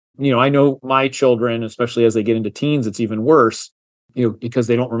I know my children, especially as they get into teens, it's even worse, because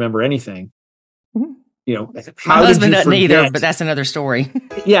they don't remember anything. Mhm. How My husband did you doesn't either, forget? but that's another story.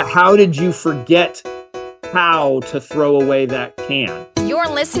 Yeah, how did you forget how to throw away that can? You're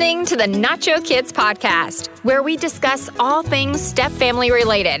listening to the Nacho Kids podcast, where we discuss all things step-family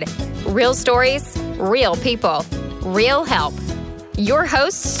related. Real stories, real people, real help. Your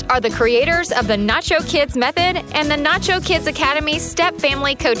hosts are the creators of the Nacho Kids Method and the Nacho Kids Academy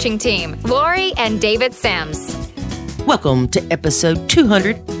Step-Family Coaching Team, Lori and David Sims. Welcome to episode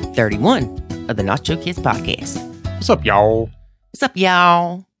 231 of the Nacho Kids podcast. What's up, y'all? What's up,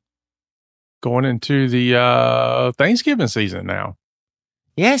 y'all? Going into the Thanksgiving season now.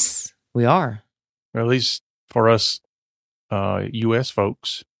 Yes, we are. Or at least for us U.S.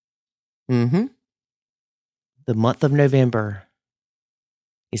 folks. Mm-hmm. The month of November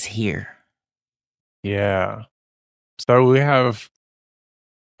is here. Yeah. So we have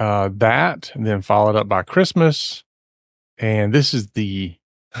that, and then followed up by Christmas. And this is the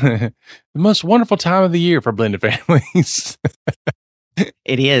the most wonderful time of the year for blended families.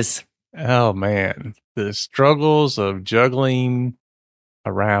 It is. Oh, man. The struggles of juggling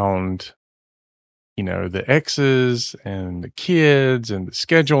around, the exes and the kids and the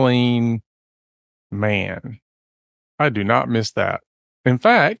scheduling. Man, I do not miss that. In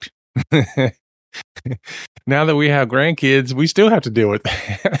fact, now that we have grandkids, we still have to deal with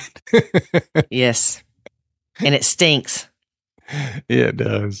that. Yes. And it stinks. Yeah, it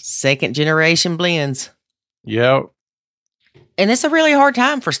does. Second generation blends. Yep. And it's a really hard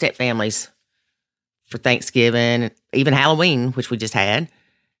time for step families for Thanksgiving, even Halloween, which we just had,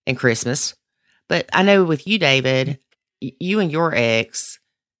 and Christmas. But I know with you, David, you and your ex,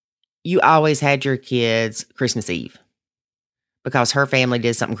 you always had your kids Christmas Eve because her family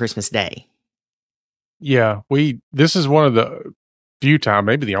did something Christmas Day. Yeah, this is one of the few times,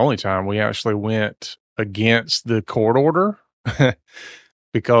 maybe the only time we actually went against the court order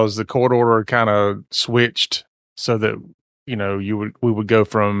because the court order kind of switched so that, we would go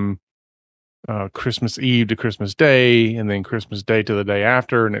from Christmas Eve to Christmas Day and then Christmas Day to the day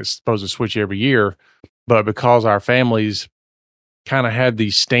after. And it's supposed to switch every year. But because our families kind of had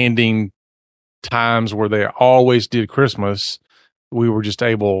these standing times where they always did Christmas, we were just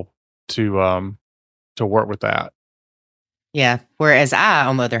able to work with that. Yeah. Whereas I,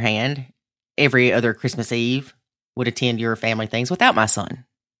 on the other hand, every other Christmas Eve would attend your family things without my son.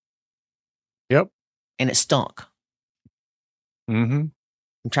 Yep. And it stunk. Mm-hmm.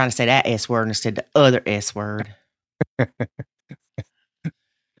 I'm trying to say that S word instead of the other S word.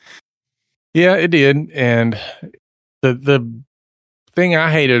 Yeah, it did. And the thing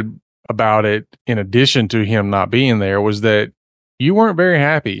I hated about it, in addition to him not being there, was that you weren't very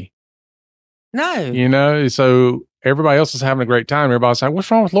happy. No. So everybody else is having a great time. Everybody's like,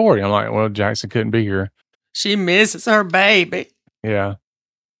 what's wrong with Lori? I'm like, well, Jackson couldn't be here. She misses her baby. Yeah.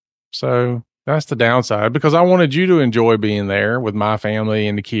 So that's the downside, because I wanted you to enjoy being there with my family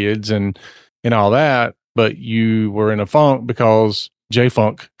and the kids and all that. But you were in a funk because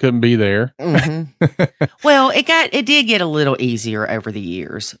J-Funk couldn't be there. Mm-hmm. Well, it did get a little easier over the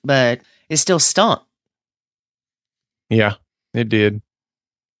years, but it still stunk. Yeah, it did.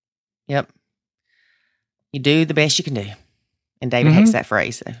 Yep. You do the best you can do. And David hates that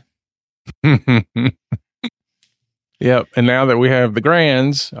phrase. So. Yep. And now that we have the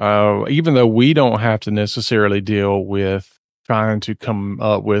grands, even though we don't have to necessarily deal with trying to come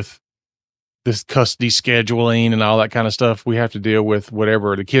up with this custody scheduling and all that kind of stuff, we have to deal with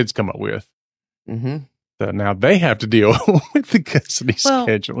whatever the kids come up with. Mm-hmm. So now they have to deal with the custody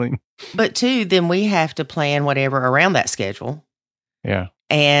scheduling. But too, then we have to plan whatever around that schedule. Yeah.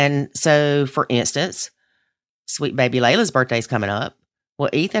 And so, for instance, sweet baby Layla's birthday's coming up.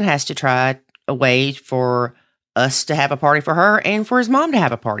 Well, Ethan has to try a way for us to have a party for her and for his mom to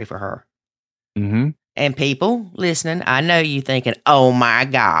have a party for her. Mm-hmm. And people listening, I know you thinking, oh my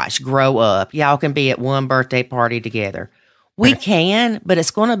gosh, grow up. Y'all can be at one birthday party together. We can, but it's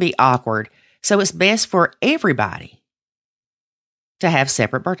going to be awkward. So it's best for everybody to have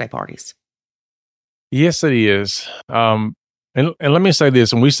separate birthday parties. Yes, it is. And let me say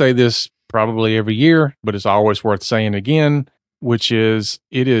this, and we say this probably every year, but it's always worth saying again, which is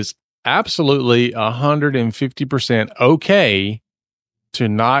it is absolutely 150% okay to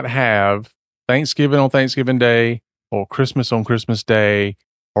not have Thanksgiving on Thanksgiving Day or Christmas on Christmas Day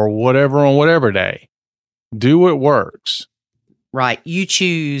or whatever on whatever day. Do what works. Right. You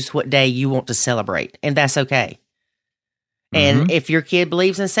choose what day you want to celebrate, and that's okay. And if your kid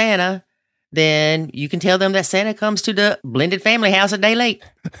believes in Santa, then you can tell them that Santa comes to the blended family house a day late.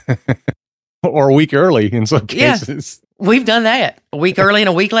 Or a week early in some cases. We've done that a week early and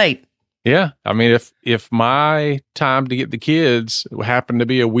a week late. Yeah. I mean, if my time to get the kids happened to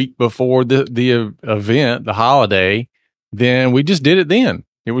be a week before the event, the holiday, then we just did it then.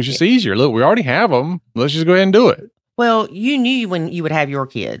 It was just easier. Look, we already have them. Let's just go ahead and do it. Well, you knew when you would have your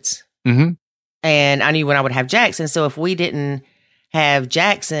kids. Mm-hmm. And I knew when I would have Jackson. So if we didn't have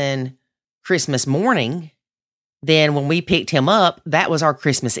Jackson Christmas morning, then when we picked him up, that was our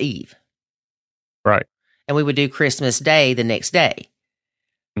Christmas Eve. Right. And we would do Christmas Day the next day.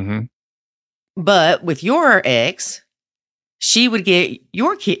 Mm-hmm. But with your ex, she would get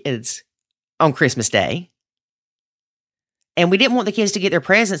your kids on Christmas Day. And we didn't want the kids to get their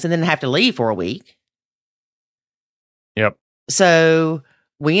presents and then have to leave for a week. Yep. So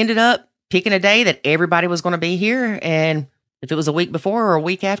we ended up picking a day that everybody was going to be here. And if it was a week before or a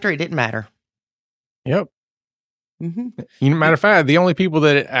week after, it didn't matter. Yep. Mm-hmm. Matter of fact, the only people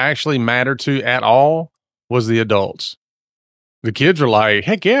that it actually mattered to at all was the adults. The kids were like,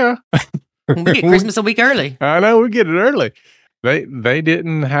 heck yeah. We get Christmas a week early. I know, we get it early. They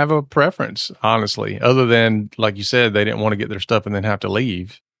didn't have a preference, honestly, other than, like you said, they didn't want to get their stuff and then have to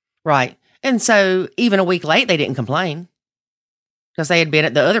leave. Right. And so even a week late, they didn't complain because they had been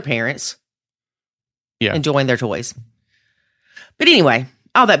at the other parents enjoying their toys. But anyway,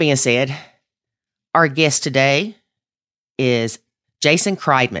 all that being said, our guest today is Jason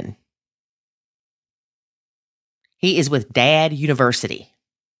Kreidman. He is with Dad University.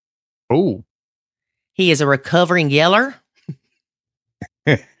 Oh. He is a recovering yeller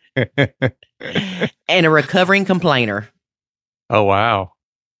and a recovering complainer. Oh, wow.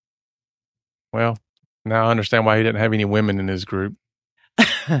 Well, now I understand why he didn't have any women in his group.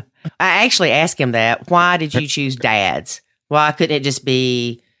 I actually asked him that. Why did you choose dads? Why couldn't it just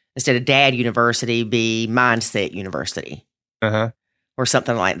be, instead of Dad University, be Mindset University? Uh-huh. Or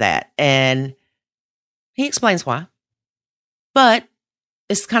something like that. And he explains why. But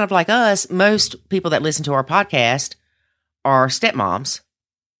it's kind of like us. Most people that listen to our podcast are stepmoms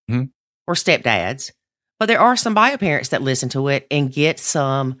or stepdads. But there are some bio parents that listen to it and get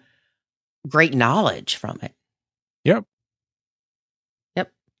some great knowledge from it. Yep.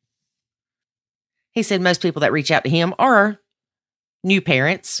 He said most people that reach out to him are new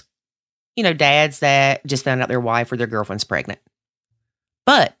parents, dads that just found out their wife or their girlfriend's pregnant.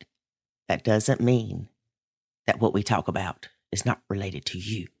 But that doesn't mean that what we talk about is not related to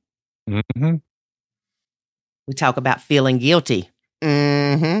you. Mm-hmm. We talk about feeling guilty.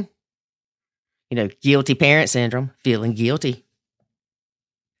 Mm-hmm. Guilty parent syndrome, feeling guilty.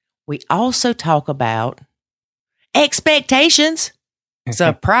 We also talk about expectations.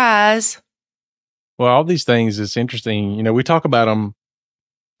 Surprise. Well, all these things, it's interesting. We talk about them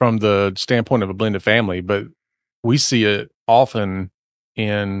from the standpoint of a blended family, but we see it often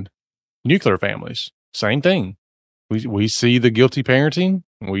in nuclear families. Same thing. We see the guilty parenting.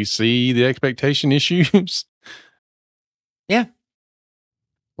 We see the expectation issues. Yeah.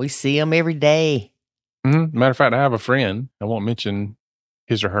 We see them every day. Mm-hmm. Matter of fact, I have a friend. I won't mention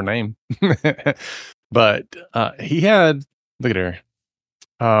his or her name, but he had, look at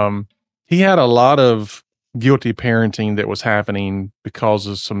her. He had a lot of guilty parenting that was happening because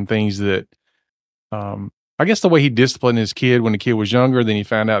of some things that, I guess the way he disciplined his kid when the kid was younger, then he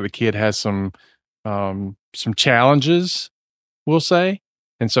found out the kid has some challenges, we'll say.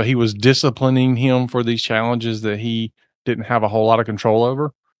 And so he was disciplining him for these challenges that he didn't have a whole lot of control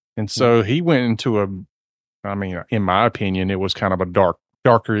over. And so he went into in my opinion, it was kind of a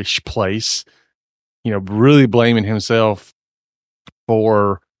darkerish place, really blaming himself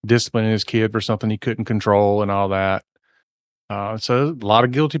for disciplining his kid for something he couldn't control and all that. So a lot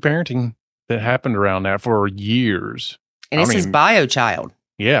of guilty parenting that happened around that for years. And it's his bio child.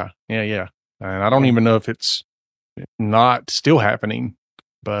 Yeah. And I don't even know if it's not still happening,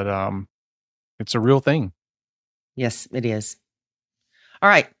 but it's a real thing. Yes, it is. All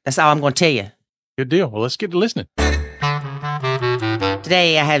right. That's all I'm going to tell you. Good deal. Well, let's get to listening.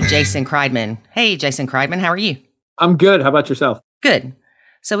 Today I have Jason Kreidman. Hey, Jason Kreidman, how are you? I'm good. How about yourself? Good.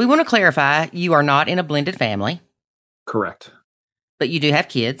 So we want to clarify, you are not in a blended family. Correct. But you do have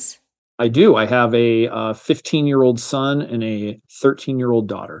kids. I do. I have a 15-year-old son and a 13-year-old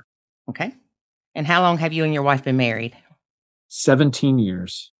daughter. Okay. And how long have you and your wife been married? 17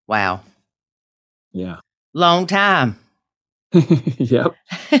 years. Wow. Yeah. Long time. Yep.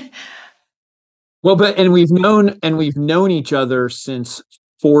 Well, we've known each other since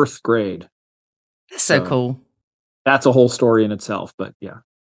 4th grade. That's so cool. That's a whole story in itself, but yeah.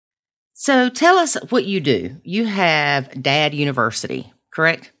 So tell us what you do. You have Dad University,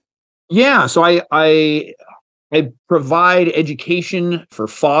 correct? Yeah. So I provide education for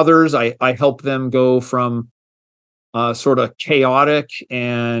fathers. I help them go from sort of chaotic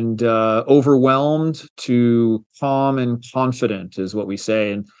and overwhelmed to calm and confident is what we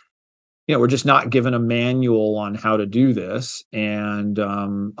say. And, we're just not given a manual on how to do this. And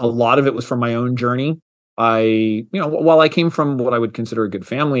a lot of it was from my own journey. While I came from what I would consider a good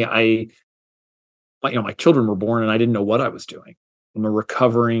family, my children were born and I didn't know what I was doing. I'm a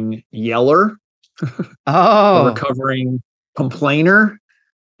recovering yeller, a recovering complainer.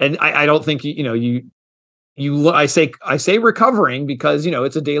 And I don't think, I say recovering because,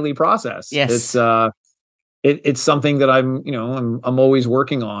 it's a daily process. Yes. It's something that I'm always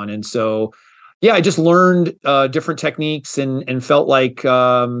working on. And so, I just learned different techniques and felt like,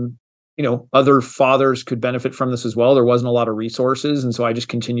 other fathers could benefit from this as well. There wasn't a lot of resources. And so I just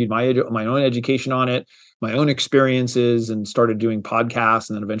continued my own education on it, my own experiences, and started doing podcasts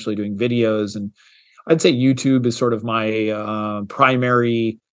and then eventually doing videos. And I'd say YouTube is sort of my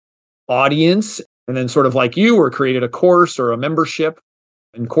primary audience. And then sort of like you, or created a course or a membership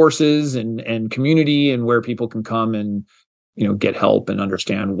and courses and community, and where people can come and, get help and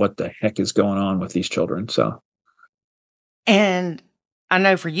understand what the heck is going on with these children. So. And I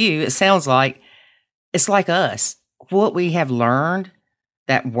know for you, it sounds like it's like us. What we have learned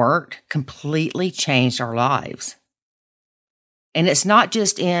that worked completely changed our lives. And it's not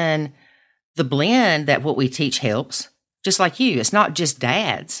just in the blend that what we teach helps, just like you. It's not just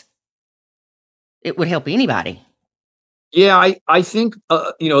dads. It would help anybody. Yeah, I think,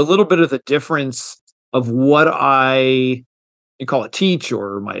 a little bit of the difference of what you call it teach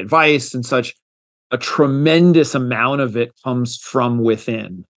or my advice and such, a tremendous amount of it comes from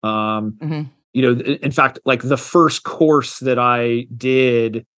within. In fact, like the first course that I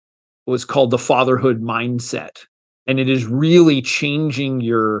did was called the Fatherhood Mindset. And it is really changing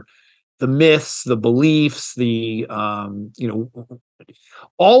the myths, the beliefs,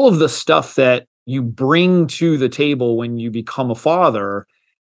 all of the stuff that you bring to the table when you become a father,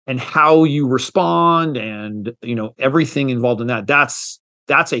 and how you respond, and everything involved in that. That's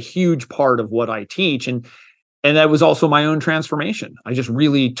a huge part of what I teach, and that was also my own transformation. I just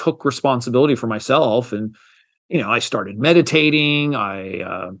really took responsibility for myself, and I started meditating.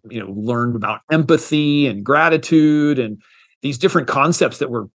 I learned about empathy and gratitude and these different concepts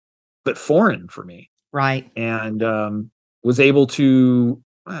that were a bit foreign for me. Right. And was able to,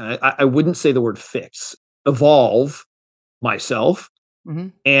 I wouldn't say the word fix, evolve myself. Mm-hmm.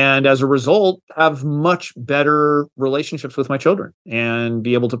 And as a result, have much better relationships with my children and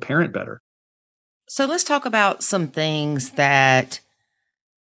be able to parent better. So let's talk about some things that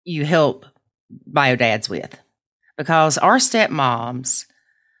you help bio dads with, because our stepmoms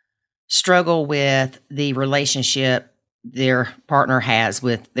struggle with the relationship their partner has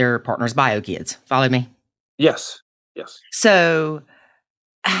with their partner's bio kids. Follow me? Yes. So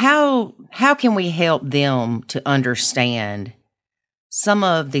how can we help them to understand some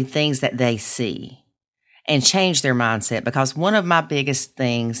of the things that they see and change their mindset? Because one of my biggest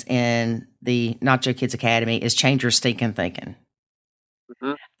things in the Nacho Kids Academy is change your stinking thinking.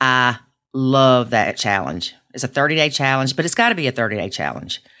 Mm-hmm. I love that challenge. It's a 30-day challenge, but it's got to be a 30-day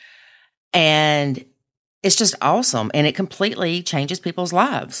challenge. And it's just awesome. And it completely changes people's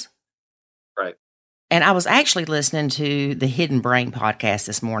lives. Right. And I was actually listening to the Hidden Brain podcast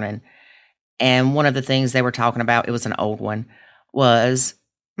this morning. And one of the things they were talking about, it was an old one, was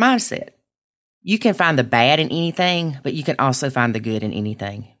mindset. You can find the bad in anything, but you can also find the good in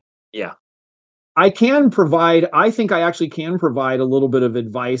anything. Yeah. I think I actually can provide a little bit of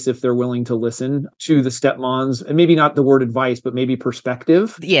advice if they're willing to listen to the stepmoms, and maybe not the word advice, but maybe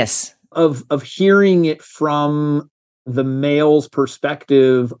perspective. Yes. Of hearing it from the male's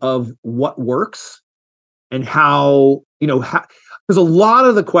perspective of what works and how, because a lot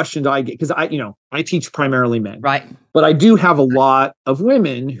of the questions I get, because I teach primarily men, right? But I do have a lot of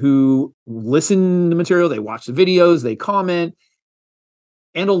women who listen to the material, they watch the videos, they comment,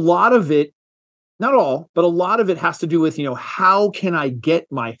 and a lot of it, not all, but a lot of it has to do with, how can I get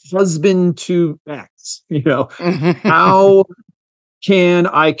my husband to X? How can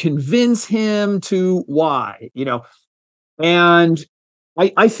I convince him to Y? And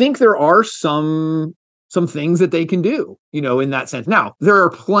I think there are some things that they can do, in that sense. Now, there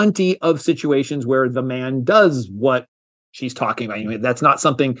are plenty of situations where the man does what she's talking about. That's not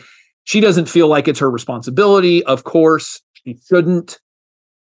something she doesn't feel like it's her responsibility. Of course, she shouldn't.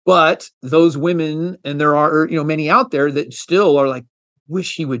 But those women, and there are, many out there that still are like,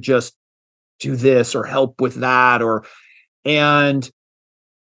 wish he would just do this or help with that, and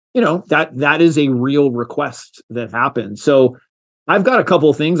that is a real request that happens. So I've got a couple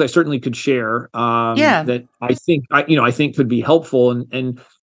of things I certainly could share that I think could be helpful and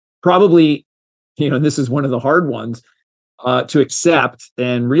probably and this is one of the hard ones to accept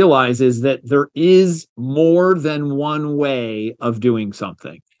and realize, is that there is more than one way of doing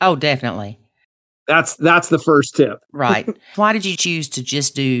something. Oh, definitely. That's the first tip. Right. Why did you choose to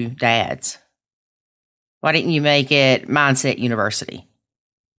just do dads? Why didn't you make it Mindset University?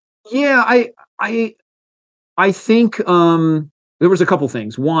 Yeah, I think there was a couple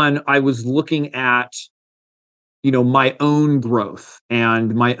things. One, I was looking at my own growth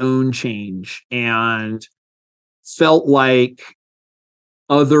and my own change, and felt like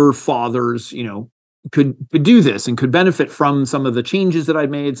other fathers, could do this and could benefit from some of the changes that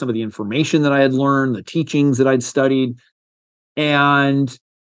I'd made, some of the information that I had learned, the teachings that I'd studied. And,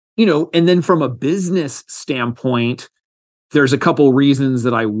 and then from a business standpoint, there's a couple reasons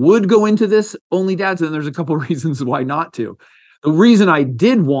that I would go into this only dads, and there's a couple reasons why not to. The reason I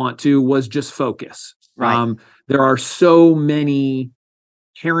did want to was just focus. Right. There are so many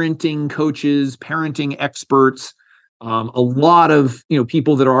parenting coaches, parenting experts, a lot of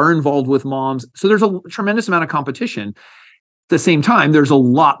people that are involved with moms. So there's a tremendous amount of competition. At the same time, there's a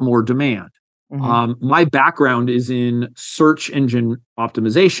lot more demand. Mm-hmm. My background is in search engine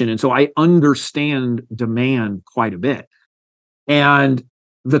optimization, and so I understand demand quite a bit. And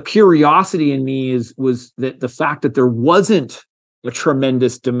the curiosity in me was that the fact that there wasn't a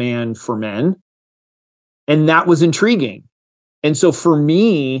tremendous demand for men, and that was intriguing. And so for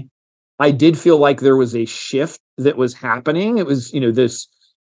me, I did feel like there was a shift that was happening. It was, this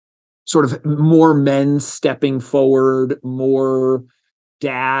sort of more men stepping forward, more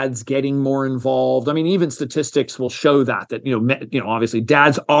dads getting more involved. I mean, even statistics will show that obviously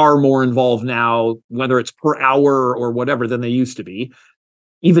dads are more involved now, whether it's per hour or whatever, than they used to be,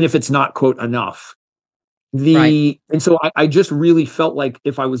 even if it's not, quote, enough. Right. And so I just really felt like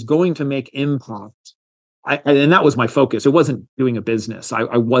if I was going to make impact, and that was my focus. It wasn't doing a business.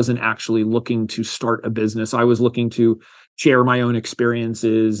 I wasn't actually looking to start a business. I was looking to share my own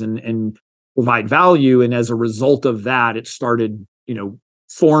experiences and provide value. And as a result of that, it started,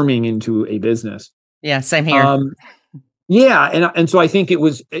 forming into a business. Yeah, same here. Yeah, and so I think it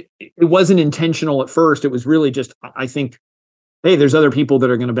wasn't intentional at first. It was really just, I think, hey, there's other people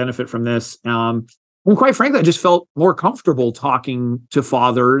that are going to benefit from this. And quite frankly, I just felt more comfortable talking to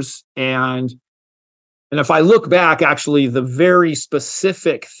fathers. And if I look back, actually, the very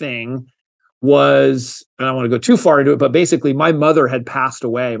specific thing was, and I don't want to go too far into it, but basically my mother had passed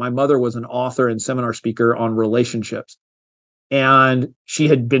away. My mother was an author and seminar speaker on relationships, and she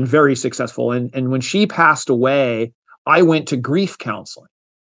had been very successful. And when she passed away, I went to grief counseling.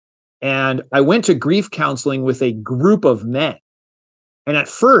 And I went to grief counseling with a group of men. And at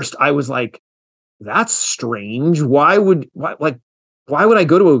first I was like, that's strange. Why would I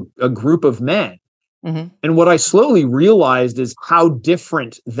go to a group of men? Mm-hmm. And what I slowly realized is how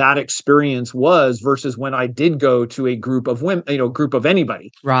different that experience was versus when I did go to a group of women, group of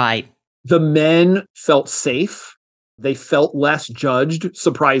anybody. Right. The men felt safe. They felt less judged,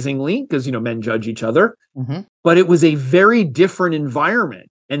 surprisingly, because, men judge each other. Mm-hmm. But it was a very different environment.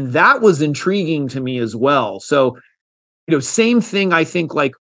 And that was intriguing to me as well. So, same thing, I think,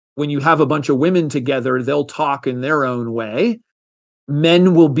 like when you have a bunch of women together, they'll talk in their own way.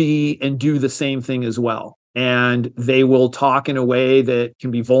 Men will be and do the same thing as well. And they will talk in a way that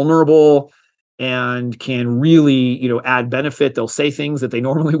can be vulnerable and can really, add benefit. They'll say things that they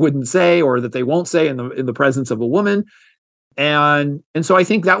normally wouldn't say, or that they won't say in the presence of a woman. And so I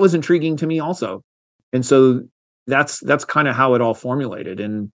think that was intriguing to me also. And so that's kind of how it all formulated,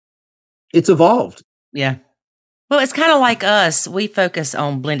 and it's evolved. Yeah. Well, it's kind of like us. We focus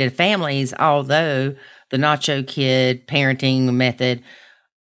on blended families, although the Nacho Kid parenting method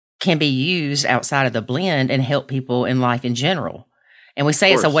can be used outside of the blend and help people in life in general. And we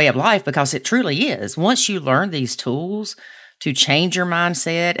say it's a way of life because it truly is. Once you learn these tools to change your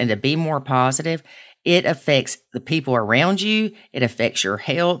mindset and to be more positive, it affects the people around you. It affects your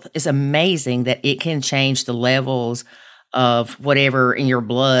health. It's amazing that it can change the levels of whatever in your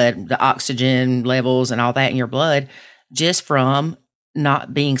blood, the oxygen levels and all that in your blood, just from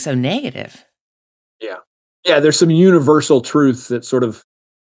not being so negative. Yeah. Yeah. There's some universal truths that sort of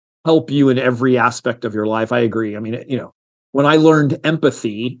help you in every aspect of your life. I agree. I mean, when I learned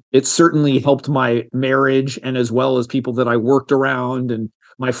empathy, it certainly helped my marriage, and as well as people that I worked around and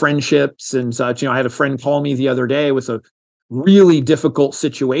my friendships and such. I had a friend call me the other day with a really difficult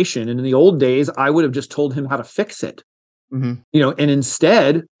situation. And in the old days, I would have just told him how to fix it. Mm-hmm. And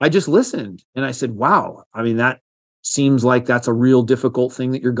instead I just listened, and I said, wow, I mean, that seems like that's a real difficult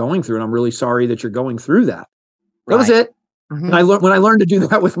thing that you're going through. And I'm really sorry that you're going through that. That was it. Mm-hmm. And when I learned to do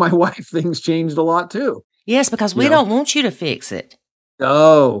that with my wife, things changed a lot too. Yes, because we don't want you to fix it.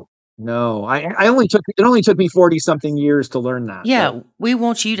 No, No, it only took me 40 something years to learn that. Yeah, but, we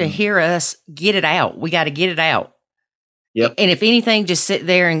want you to hear us get it out. We got to get it out. Yep. And if anything, just sit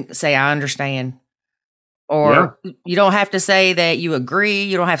there and say, I understand. Or you don't have to say that you agree.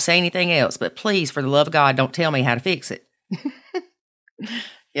 You don't have to say anything else. But please, for the love of God, don't tell me how to fix it.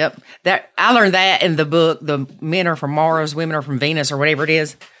 Yep. I learned that in the book, The Men Are From Mars, Women Are From Venus, or whatever it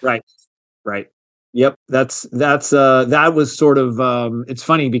is. Right. Yep. That was sort of, it's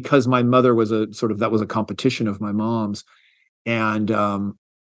funny because my mother was that was a competition of my mom's. And,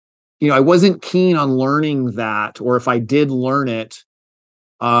 I wasn't keen on learning that, or if I did learn it,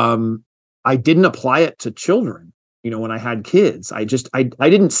 I didn't apply it to children, when I had kids. I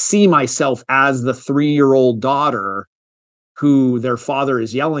didn't see myself as the 3-year-old daughter who their father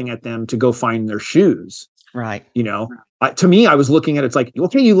is yelling at them to go find their shoes. Right. To me, I was looking at it's like,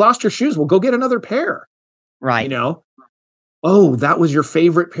 okay, you lost your shoes. Well, go get another pair. Right. Oh, that was your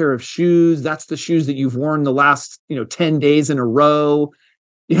favorite pair of shoes. That's the shoes that you've worn the last, 10 days in a row.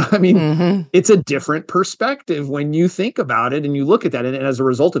 It's a different perspective when you think about it and you look at that. And as a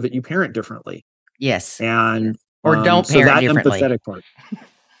result of it, you parent differently. Yes. And or don't parent differently. Empathetic part.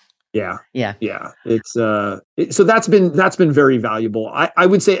 Yeah. Yeah. It's so that's been very valuable. I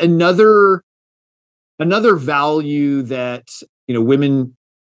would say another value that women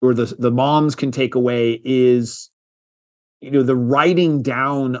or the moms can take away is the writing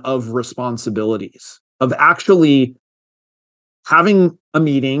down of responsibilities, of actually having a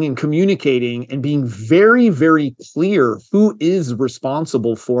meeting and communicating and being very, very clear who is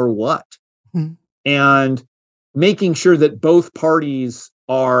responsible for what, and making sure that both parties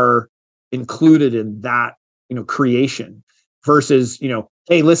are included in that, creation versus,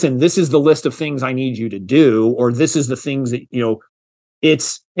 hey, listen, this is the list of things I need you to do, or this is the things that,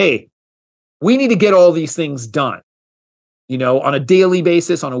 it's, hey, we need to get all these things done, on a daily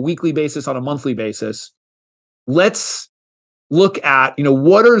basis, on a weekly basis, on a monthly basis. Let's look at,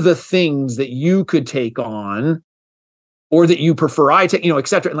 what are the things that you could take on or that you prefer I take, et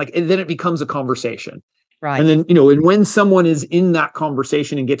cetera. And then it becomes a conversation. Right. And then, and when someone is in that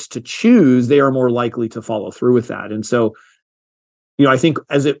conversation and gets to choose, they are more likely to follow through with that. And so, I think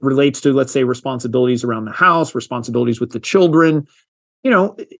as it relates to, let's say, responsibilities around the house, responsibilities with the children,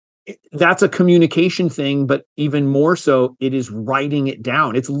 that's a communication thing, but even more so, it is writing it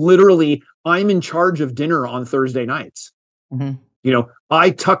down. It's literally, I'm in charge of dinner on Thursday nights. I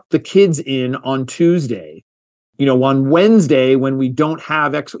tuck the kids in on Tuesday, on Wednesday when we don't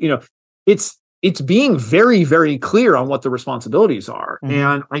have it's being very, very clear on what the responsibilities are.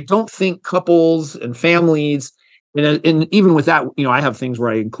 And I don't think couples and families, and even with that, I have things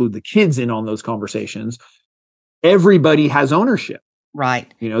where I include the kids in on those conversations. Everybody has ownership.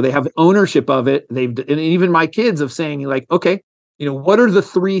 Right. They have ownership of it. And even my kids of saying like, okay, what are the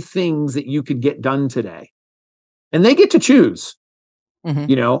 3 things that you could get done today? And they get to choose. I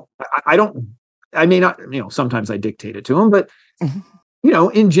may not, sometimes I dictate it to them, but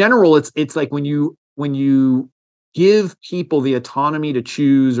in general, it's like when you give people the autonomy to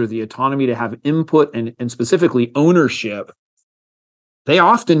choose or the autonomy to have input and specifically ownership, they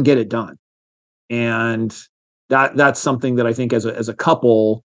often get it done. And that's something that I think as a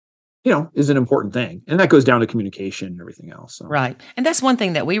couple, is an important thing. And that goes down to communication and everything else. So. Right. And that's one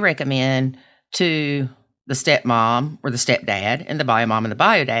thing that we recommend to the stepmom or the stepdad and the bio mom and the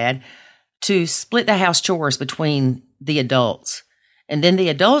bio dad, to split the house chores between the adults. And then the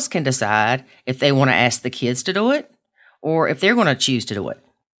adults can decide if they want to ask the kids to do it or if they're going to choose to do it.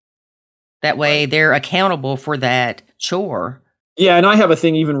 That way they're accountable for that chore. Yeah. And I have a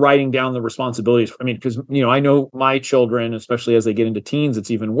thing even writing down the responsibilities. Because, I know my children, especially as they get into teens,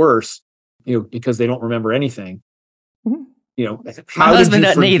 it's even worse, because they don't remember anything. My husband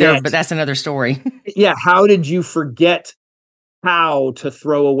doesn't either, but that's another story. Yeah. How did you forget how to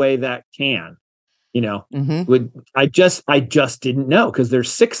throw away that can? I just didn't know, because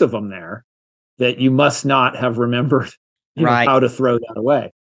there's 6 of them there that you must not have remembered how to throw that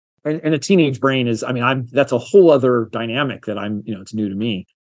away. And a teenage brain is, that's a whole other dynamic that it's new to me.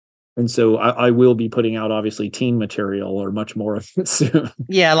 And so I will be putting out obviously teen material or much more of it soon.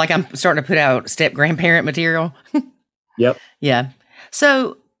 Yeah. Like I'm starting to put out step grandparent material. Yep. Yeah.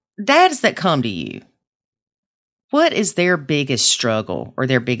 So dads that come to you, what is their biggest struggle or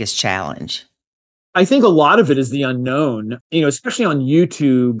their biggest challenge? I think a lot of it is the unknown, especially on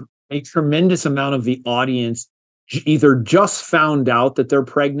YouTube. A tremendous amount of the audience either just found out that they're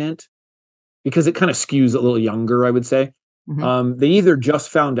pregnant, because it kind of skews a little younger, I would say. They either just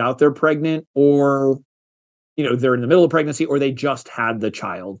found out they're pregnant, or, they're in the middle of pregnancy, or they just had the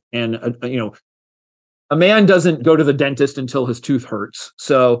child. And, a man doesn't go to the dentist until his tooth hurts.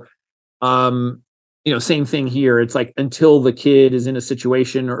 So, Same thing here. It's like until the kid is in a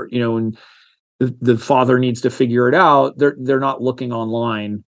situation or, and the father needs to figure it out, they're not looking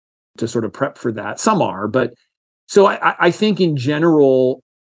online to sort of prep for that. Some are, but so I think in general,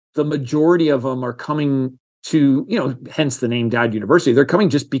 the majority of them are coming to, hence the name Dad University. They're coming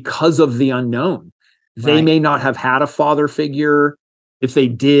just because of the unknown. They may not have had a father figure. If they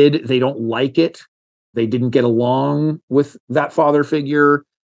did, they don't like it. They didn't get along with that father figure,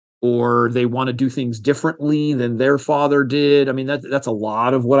 or they want to do things differently than their father did. I mean, that's a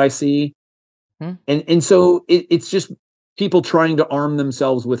lot of what I see. And so it's just people trying to arm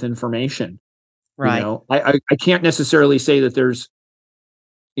themselves with information. Right. I can't necessarily say that there's,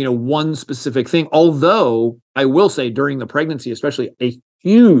 one specific thing, although I will say during the pregnancy, especially a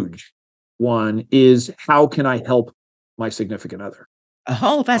huge one is how can I help my significant other?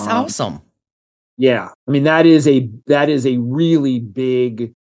 Oh, that's awesome. Yeah. I mean, that is a really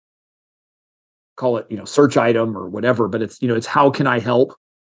big, call it, search item or whatever, but it's how can I help?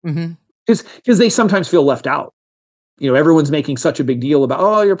 Because they sometimes feel left out. Everyone's making such a big deal about,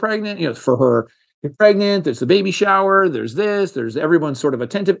 oh, you're pregnant, for her, you're pregnant, there's the baby shower, there's this, there's everyone's sort of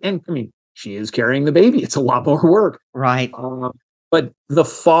attentive. And I mean, she is carrying the baby. It's a lot more work. Right. But the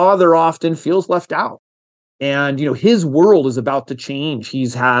father often feels left out. And, his world is about to change. He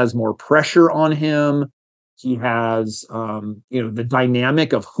has more pressure on him. He has, the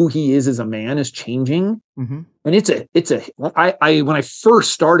dynamic of who he is as a man is changing. And when I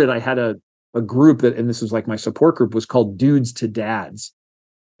first started, I had a group and this was like my support group, was called Dudes to Dads.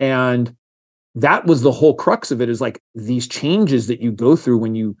 And that was the whole crux of it, is like these changes that you go through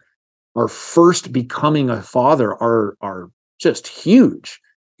when you are first becoming a father are just huge.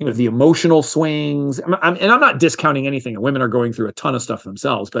 The emotional swings. And I'm not discounting anything. Women are going through a ton of stuff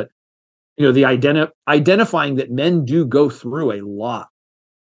themselves, but the identifying that men do go through a lot.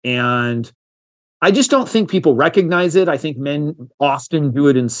 And I just don't think people recognize it. I think men often do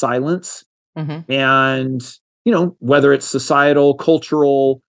it in silence. And, whether it's societal,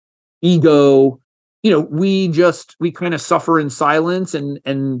 cultural, ego, we kind of suffer in silence,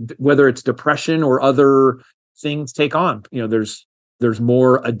 and whether it's depression or other things take on, there's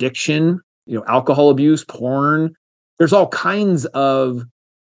more addiction, alcohol abuse, porn. There's all kinds of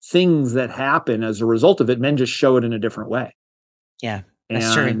things that happen as a result of it. Men just show it in a different way. Yeah,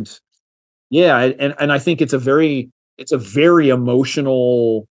 that's true. Yeah, and I think it's a very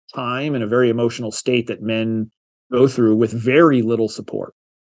emotional time and a very emotional state that men go through with very little support.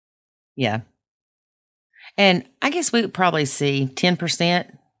 Yeah. And I guess we would probably see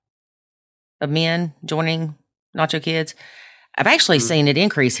 10% of men joining Nacho Kids. I've actually seen it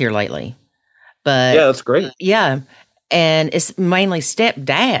increase here lately. But yeah, that's great. Yeah. And it's mainly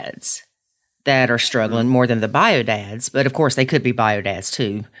stepdads that are struggling more than the bio dads. But of course, they could be bio dads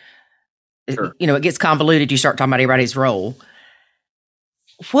too. Sure. It gets convoluted. You start talking about everybody's role.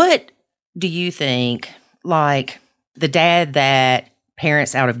 What do you think, like the dad that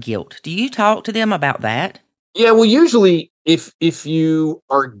parents out of guilt, do you talk to them about that? Yeah, well, usually if you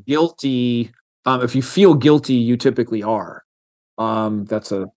are guilty, if you feel guilty, you typically are.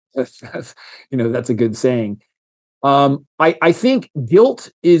 That's a good saying. I think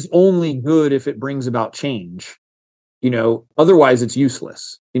guilt is only good if it brings about change. Otherwise it's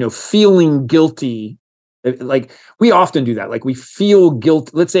useless. Feeling guilty, like we often do that. Like we feel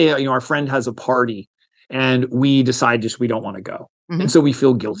guilt. Let's say, our friend has a party and we decide we don't want to go. And so we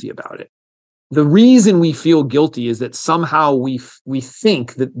feel guilty about it. The reason we feel guilty is that somehow we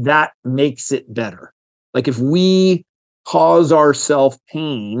think that makes it better. Like if we cause ourselves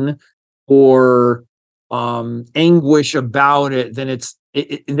pain or anguish about it, then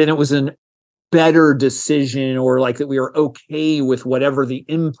it was a better decision, or like that we are okay with whatever the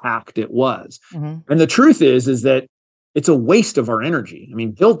impact it was. And the truth is that it's a waste of our energy. I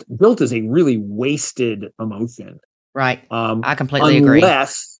mean, guilt is a really wasted emotion. Right. I completely agree.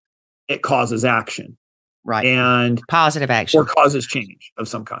 Unless it causes action. Right. And positive action. Or causes change of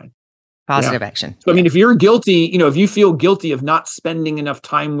some kind. Positive action. So, I mean, if you're guilty, if you feel guilty of not spending enough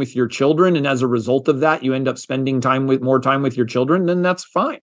time with your children, and as a result of that, you end up spending more time with your children, then that's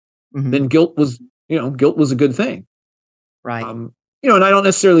fine. Then guilt was a good thing. Right. And I don't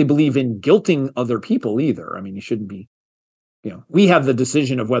necessarily believe in guilting other people either. I mean, you shouldn't be, we have the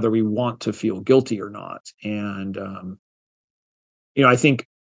decision of whether we want to feel guilty or not. And, I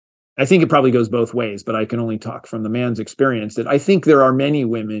think it probably goes both ways, but I can only talk from the man's experience, that I think there are many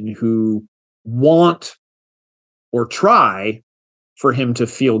women who want or try for him to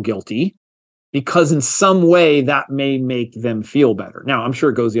feel guilty, because in some way that may make them feel better. Now, I'm sure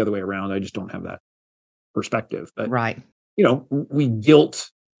it goes the other way around. I just don't have that perspective. But, right. We guilt,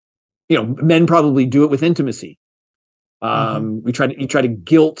 men probably do it with intimacy. You try to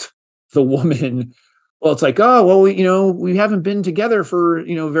guilt the woman. Well, it's like, oh, well, we haven't been together for,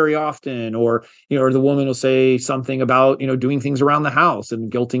 very often, or the woman will say something about, doing things around the house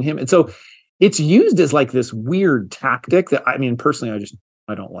and guilting him. And so it's used as like this weird tactic that, I mean, personally,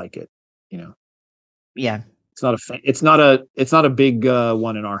 I don't like it, Yeah. It's not a big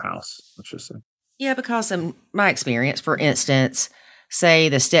one in our house. Let's just say. Yeah, because in my experience, for instance, say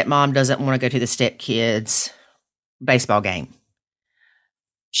the stepmom doesn't want to go to the stepkids' baseball game.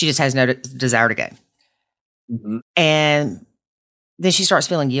 She just has no desire to go. Mm-hmm. And then she starts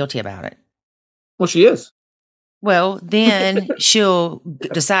feeling guilty about it. Well, she is. Well, then she'll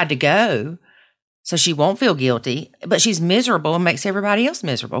decide to go so she won't feel guilty, but she's miserable and makes everybody else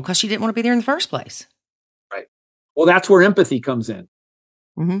miserable because she didn't want to be there in the first place. Right. Well, that's where empathy comes in.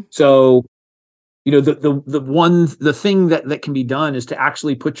 Mm-hmm. So, the thing that can be done is to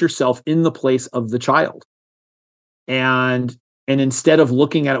actually put yourself in the place of the child. And instead of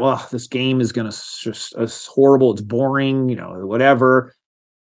looking at it, well, this game is it's horrible, it's boring, whatever,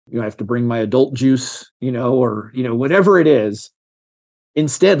 I have to bring my adult juice, or, whatever it is.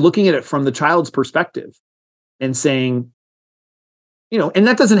 Instead, looking at it from the child's perspective and saying, and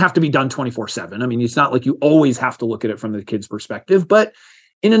that doesn't have to be done 24/7. I mean, it's not like you always have to look at it from the kid's perspective, but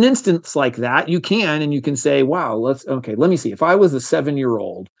in an instance like that, you can say, wow, let me see. If I was a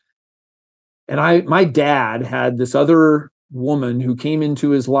 7-year-old and my dad had this other woman who came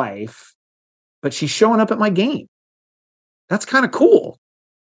into his life, but she's showing up at my game. That's kind of cool.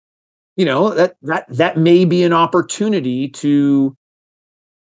 That may be an opportunity to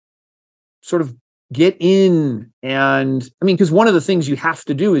sort of get in. And I mean, because one of the things you have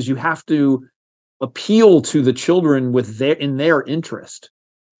to do is you have to appeal to the children in their interest.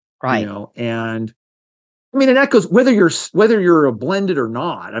 Right. And I mean, and that goes whether you're a blended or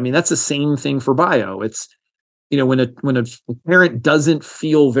not. I mean, that's the same thing for bio. It's, when a parent doesn't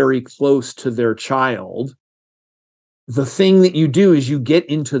feel very close to their child, the thing that you do is you get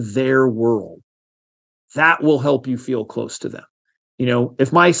into their world. That will help you feel close to them.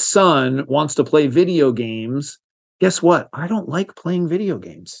 If my son wants to play video games, guess what? I don't like playing video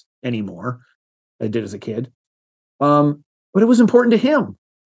games anymore. I did as a kid. But it was important to him.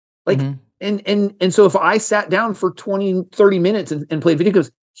 Like, mm-hmm. and so if I sat down for 20, 30 minutes and played video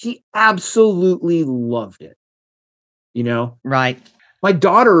games, he absolutely loved it. Right. My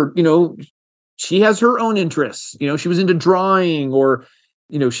daughter, she has her own interests. She was into drawing, or,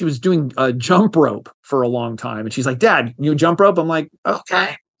 she was doing jump rope for a long time. And she's like, Dad, you jump rope? I'm like,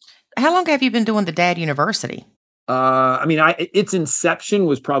 okay. How long have you been doing the Dad University? I mean, its inception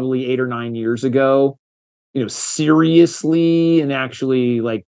was probably 8 or 9 years ago, seriously, and actually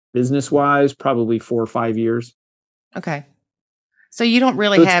like business wise, probably 4 or 5 years. Okay. So you don't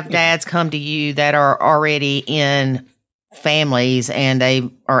really have dads come to you that are already in families and they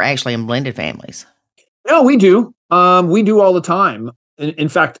are actually in blended families. No, we do. We do all the time. In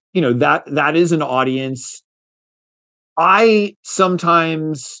fact, that is an audience. I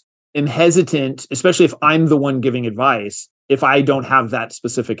sometimes am hesitant, especially if I'm the one giving advice, if I don't have that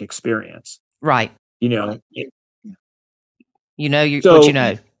specific experience. Right. What you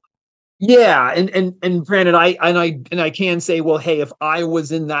know. Yeah, and granted, I can say, well, hey, if I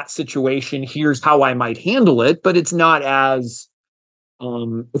was in that situation, here's how I might handle it, but it's not as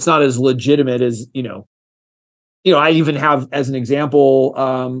legitimate as I even have, as an example,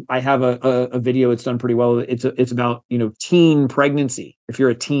 I have a video. It's done pretty well. It's about teen pregnancy. If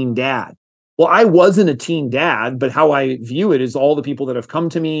you're a teen dad, well, I wasn't a teen dad, but how I view it is all the people that have come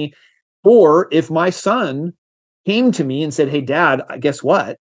to me, or if my son came to me and said, hey, Dad, guess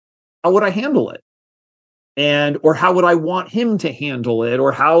what? How would I handle it? Or how would I want him to handle it?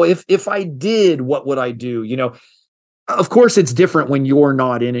 Or how, if I did, what would I do? Of course it's different when you're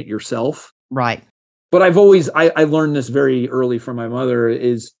not in it yourself. Right. But I learned this very early from my mother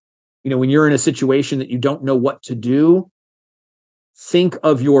is, when you're in a situation that you don't know what to do, think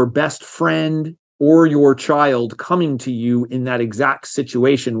of your best friend or your child coming to you in that exact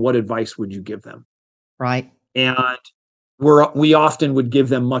situation. What advice would you give them? Right. And we often would give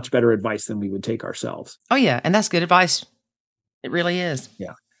them much better advice than we would take ourselves. Oh, yeah. And that's good advice. It really is.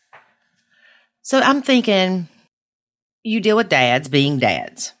 Yeah. So I'm thinking you deal with dads being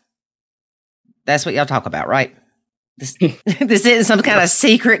dads. That's what y'all talk about, right? This isn't some kind of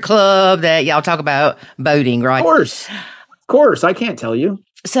secret club that y'all talk about boating, right? Of course. I can't tell you.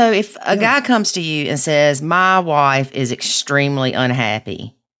 So if a guy comes to you and says, my wife is extremely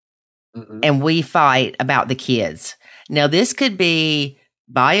unhappy, and we fight about the kids. Now, this could be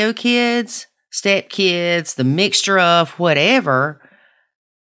bio kids, step kids, the mixture of whatever.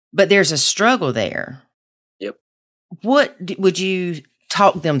 but there's a struggle there. Yep. What would you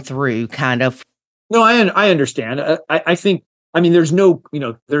talk them through kind of? No, I understand. I think, I mean, there's no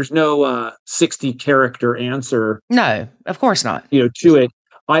 60 character answer. No, of course not. To it.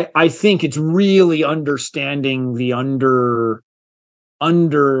 I think it's really understanding the under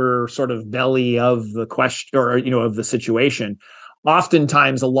sort of belly of the question, or, of the situation.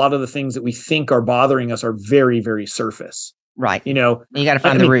 Oftentimes, a lot of the things that we think are bothering us are very, very surface. Right. You got to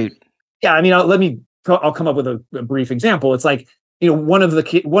find the root. Yeah. I mean, I'll come up with a brief example. It's like, one of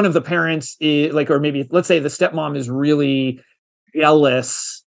the parents is like, or maybe let's say the stepmom is really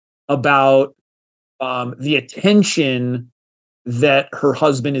jealous about the attention that her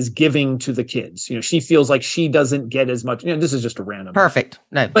husband is giving to the kids. She feels like she doesn't get as much. This is just a random. Perfect.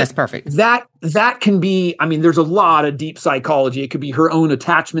 No, that's perfect. That can be, I mean, there's a lot of deep psychology. It could be her own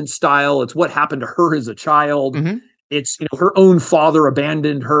attachment style. It's what happened to her as a child. Mm-hmm. It's, her own father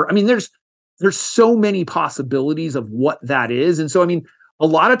abandoned her. I mean, there's so many possibilities of what that is. And so, I mean, a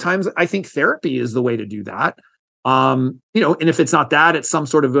lot of times I think therapy is the way to do that. And if it's not that, it's some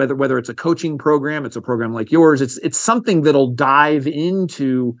sort of, whether it's a coaching program, it's a program like yours, it's something that'll dive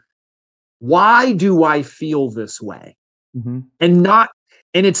into, why do I feel this way? Mm-hmm.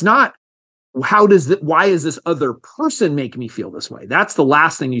 And it's not, why is this other person make me feel this way? That's the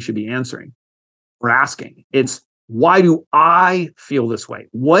last thing you should be answering or asking. It's, why do I feel this way?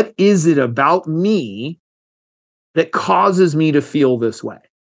 What is it about me that causes me to feel this way?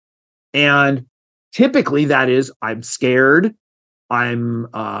 And typically that is, I'm scared. I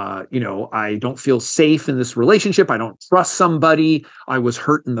don't feel safe in this relationship. I don't trust somebody. I was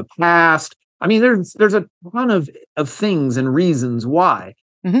hurt in the past. I mean, there's a ton of things and reasons why.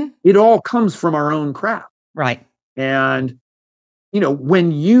 Mm-hmm. It all comes from our own crap. Right. And,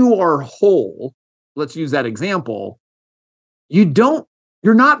 when you are whole, let's use that example, you're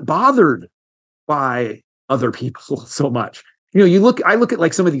not bothered by other people so much. I look at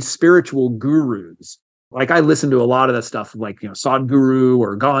like some of these spiritual gurus. Like I listen to a lot of that stuff, like, Sadhguru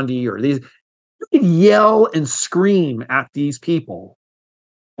or Gandhi or these. You can yell and scream at these people,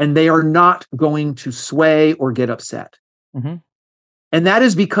 and they are not going to sway or get upset. Mm-hmm. And that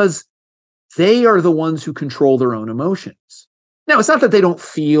is because they are the ones who control their own emotions. Now, it's not that they don't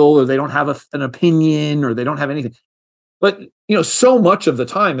feel or they don't have an opinion or they don't have anything. But, so much of the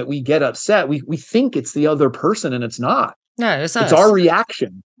time that we get upset, we think it's the other person, and it's not. No, it's us. It's our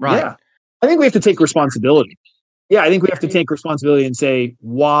reaction. Right. Yeah. I think we have to take responsibility. Yeah, I think we have to take responsibility and say,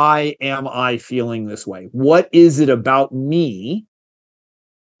 why am I feeling this way? What is it about me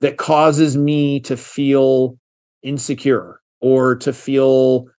that causes me to feel insecure or to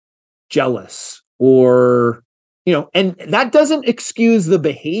feel jealous or, and that doesn't excuse the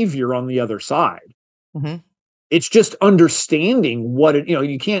behavior on the other side. Mm-hmm. It's just understanding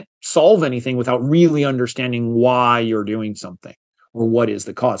you can't solve anything without really understanding why you're doing something or what is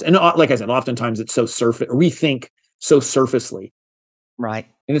the cause. And like I said, oftentimes it's so surface, or we think so surfacely. Right.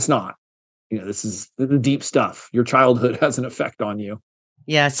 And it's not. This is the deep stuff. Your childhood has an effect on you.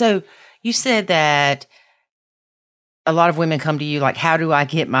 Yeah. So you said that a lot of women come to you like, how do I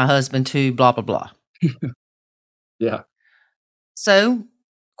get my husband to blah, blah, blah? Yeah. So,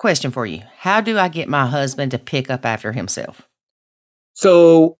 question for you. How do I get my husband to pick up after himself?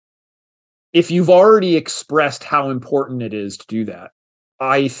 So if you've already expressed how important it is to do that,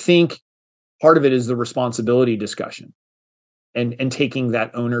 I think part of it is the responsibility discussion and taking that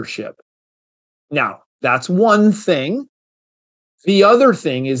ownership. Now, that's one thing. The other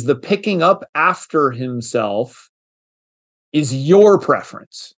thing is the picking up after himself is your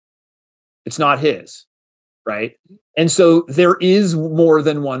preference. It's not his, right? And so there is more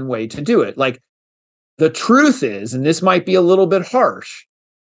than one way to do it. Like the truth is, and this might be a little bit harsh,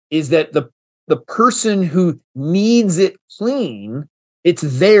 is that the person who needs it clean, it's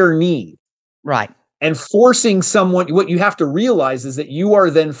their need. Right. And forcing someone, what you have to realize is that you are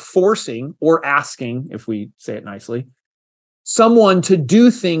then forcing or asking, if we say it nicely, someone to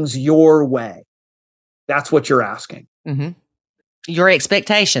do things your way. That's what you're asking. Mm-hmm. Your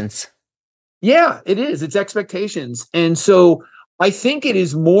expectations. Yeah, it is. It's expectations. And so I think it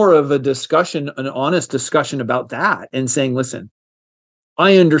is more of a discussion, an honest discussion about that and saying, listen,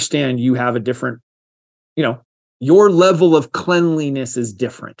 I understand you have a different, your level of cleanliness is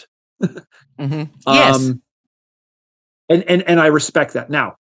different. Mm-hmm. Yes. And I respect that.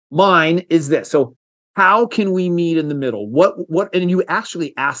 Now, mine is this. So how can we meet in the middle? What, and you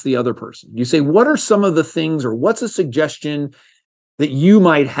actually ask the other person, you say, what are some of the things, or what's a suggestion that you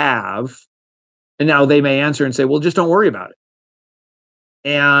might have? And now they may answer and say, well, just don't worry about it.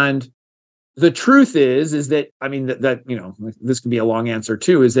 And the truth is that, I mean, that, you know, this can be a long answer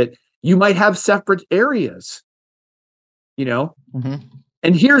too, is that you might have separate areas, you know,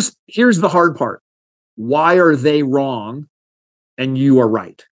 and here's the hard part. Why are they wrong and you are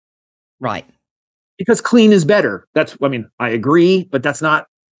right? Right. Because clean is better. I mean, I agree, but that's not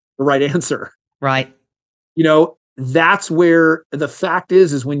the right answer. Right. You know, that's where the fact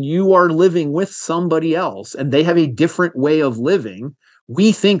is when you are living with somebody else and they have a different way of living,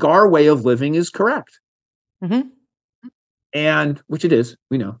 we think our way of living is correct. And which it is,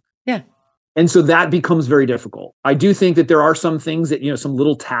 we know. Yeah. And so that becomes very difficult. I do think that there are some things that, you know, some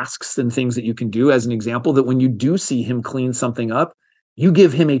little tasks and things that you can do, as an example, that when you do see him clean something up, you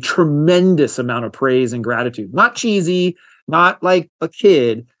give him a tremendous amount of praise and gratitude. Not cheesy, not like a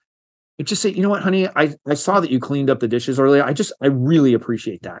kid. But just say, you know what, honey, I saw that you cleaned up the dishes earlier. I really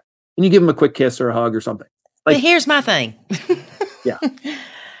appreciate that. And you give him a quick kiss or a hug or something. But here's my thing. Yeah.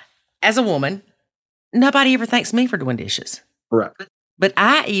 As a woman, nobody ever thanks me for doing dishes. Correct. But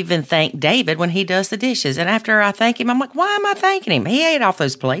I even thank David when he does the dishes. And after I thank him, I'm like, why am I thanking him? He ate off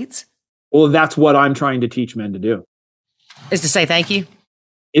those plates. Well, that's what I'm trying to teach men to do. Is to say thank you?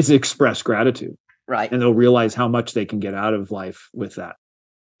 Is express gratitude. Right. And they'll realize how much they can get out of life with that,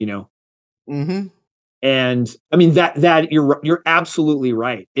 you know? And I mean, that you're absolutely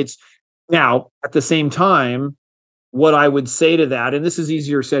right. It's now at the same time, what I would say to that, and this is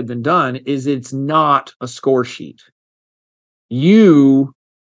easier said than done, is it's not a score sheet. You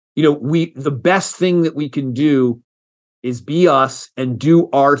know, the best thing that we can do is be us and do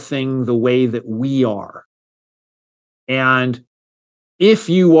our thing the way that we are. And if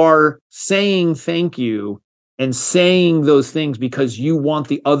you are saying thank you and saying those things because you want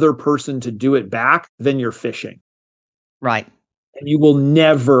the other person to do it back, then you're fishing. Right. And you will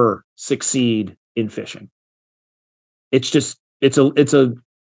never succeed in fishing. It's just, it's a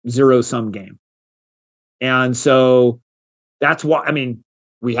zero-sum game. And so that's why, I mean,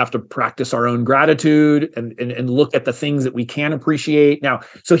 we have to practice our own gratitude and look at the things that we can appreciate. Now,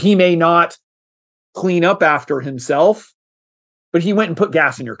 so he may not clean up after himself, but he went and put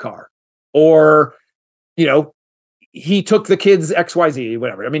gas in your car, or, you know, he took the kids XYZ,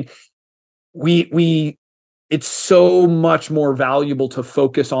 whatever. I mean, it's so much more valuable to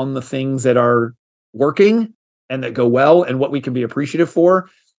focus on the things that are working and that go well and what we can be appreciative for.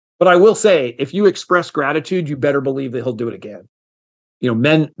 But I will say, if you express gratitude, you better believe that he'll do it again. You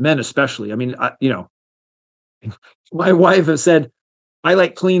know, men especially. I mean, you know, my wife has said, I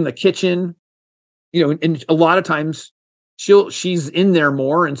like clean the kitchen, you know, and a lot of times she's in there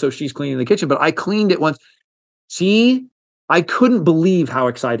more. And so she's cleaning the kitchen, but I cleaned it once. I couldn't believe how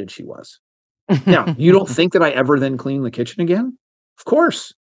excited she was. Now, you don't think that I ever then clean the kitchen again? Of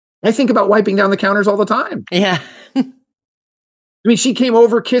course. I think about wiping down the counters all the time. Yeah. I mean, she came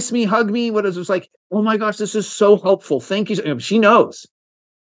over, kissed me, hugged me. What is it? Like, oh my gosh, this is so helpful. Thank you. She knows.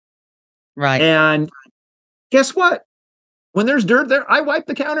 Right. And guess what? When there's dirt there, I wipe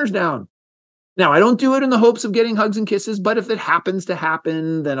the counters down. Now, I don't do it in the hopes of getting hugs and kisses, but if it happens to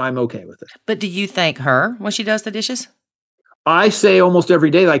happen, then I'm okay with it. But do you thank her when she does the dishes? I say almost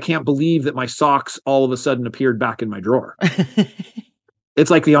every day that I can't believe that my socks all of a sudden appeared back in my drawer. It's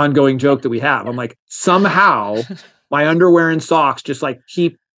like the ongoing joke that we have. I'm like, somehow my underwear and socks just like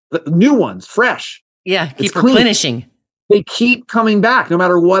keep the new ones fresh. Yeah, keep replenishing. They keep coming back no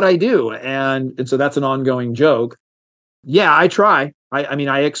matter what I do. And so that's an ongoing joke. Yeah, I try. I mean,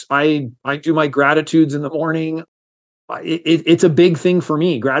 I do my gratitudes in the morning. It's a big thing for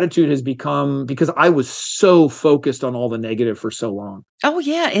me. Gratitude has become, because I was so focused on all the negative for so long. Oh,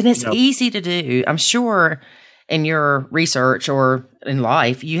 yeah. And it's easy to do. I'm sure in your research or in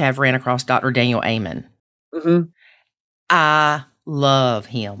life, you have ran across Dr. Daniel Amen. Mm-hmm. I love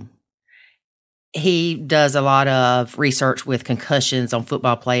him. He does a lot of research with concussions on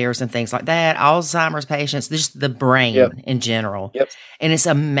football players and things like that, Alzheimer's patients, just the brain in general. Yep. And it's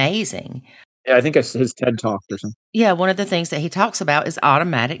amazing. Yeah, I think it's his TED Talk or something. Yeah, one of the things that he talks about is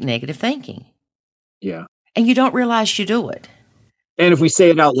automatic negative thinking. Yeah. And you don't realize you do it. And if we say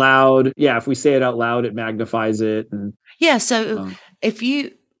it out loud, it magnifies it. And yeah, so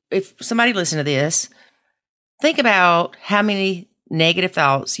if somebody listen to this, think about how many negative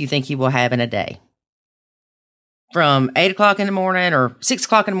thoughts you think you will have in a day. From 8 o'clock in the morning or 6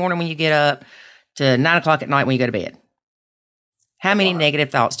 o'clock in the morning when you get up to 9 o'clock at night when you go to bed. How many negative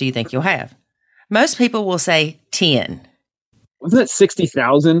thoughts do you think you'll have? Most people will say 10. Wasn't it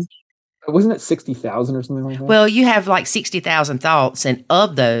 60,000? Wasn't it 60,000 or something like that? Well, you have like 60,000 thoughts, and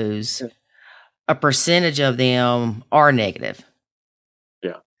of those, a percentage of them are negative.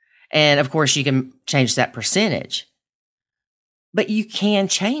 Yeah. And of course, you can change that percentage. But you can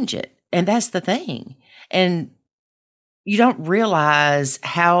change it. And that's the thing. And you don't realize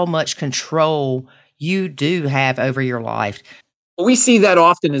how much control you do have over your life. We see that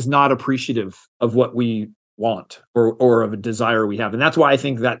often as not appreciative of what we want or of a desire we have. And that's why I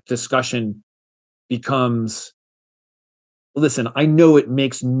think that discussion becomes, listen, I know it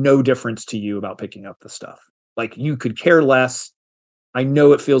makes no difference to you about picking up the stuff. Like, you could care less. I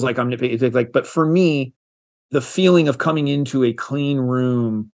know it feels like I'm nitpicking, like, but for me, the feeling of coming into a clean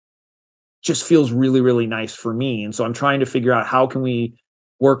room just feels really, really nice for me. And so I'm trying to figure out how can we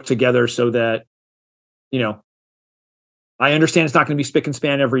work together so that, I understand it's not going to be spick and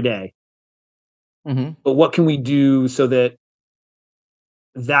span every day, but what can we do so that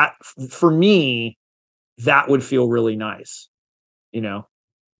for me, that would feel really nice,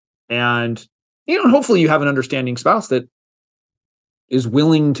 and, hopefully you have an understanding spouse that is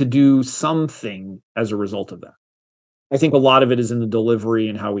willing to do something as a result of that. I think a lot of it is in the delivery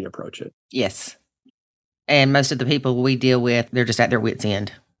and how we approach it. Yes. And most of the people we deal with, they're just at their wits'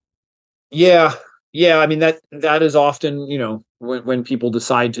 end. Yeah. Yeah. I mean, that is often, when people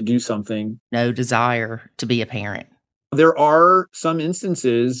decide to do something. No desire to be a parent. There are some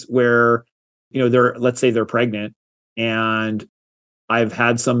instances where, let's say they're pregnant, and I've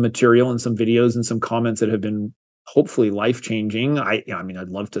had some material and some videos and some comments that have been hopefully life-changing. I'd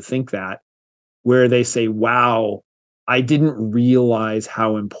love to think that, where they say, wow, I didn't realize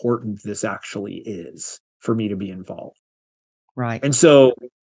how important this actually is for me to be involved. Right. And so,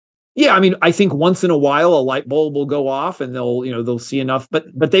 yeah, I think once in a while a light bulb will go off and they'll see enough,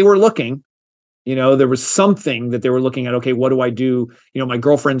 but they were looking, there was something that they were looking at. Okay, what do I do? My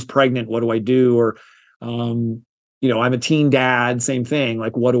girlfriend's pregnant. What do I do? Or, I'm a teen dad, same thing.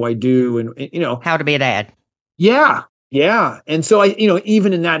 Like, what do I do? And, how to be a dad. Yeah. Yeah. And so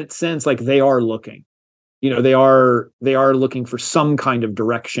even in that sense, like, they are looking, they are looking for some kind of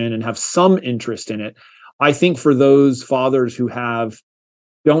direction and have some interest in it. I think for those fathers who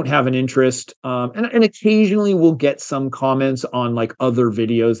don't have an interest, and occasionally we'll get some comments on like other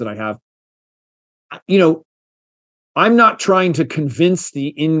videos that I have, I'm not trying to convince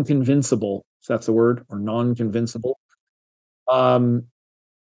the inconvincible, if that's the word, or non-convincible.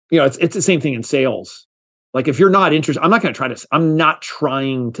 It's the same thing in sales. Like, if you're not interested, I'm not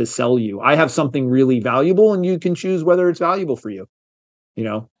trying to sell you. I have something really valuable and you can choose whether it's valuable for you,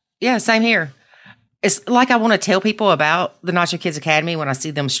 Yeah, same here. It's like I want to tell people about the Nacho Kids Academy when I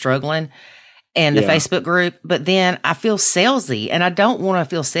see them struggling and the Facebook group, but then I feel salesy, and I don't want to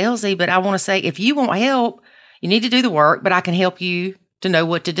feel salesy, but I want to say, if you want help, you need to do the work, but I can help you to know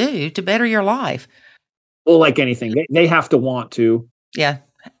what to do to better your life. Well, like anything, they have to want to. Yeah,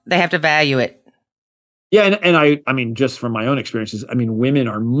 they have to value it. Yeah, and I mean, just from my own experiences, women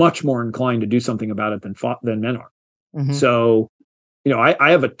are much more inclined to do something about it than men are. Mm-hmm. So, I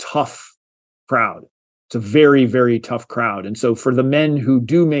have a tough crowd. It's a very, very tough crowd. And so for the men who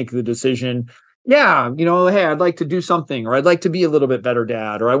do make the decision, hey, I'd like to do something, or I'd like to be a little bit better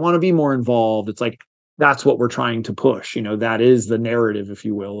dad, or I want to be more involved. It's like, that's what we're trying to push. That is the narrative, if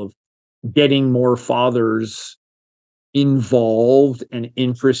you will, of getting more fathers involved and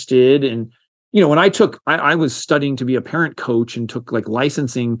interested. And, when I was studying to be a parent coach and took like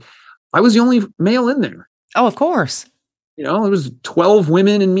licensing, I was the only male in there. Oh, of course. It was 12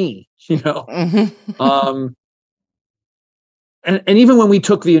 women and me, Mm-hmm. And even when we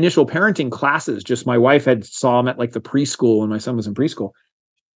took the initial parenting classes, just my wife saw them at like the preschool when my son was in preschool.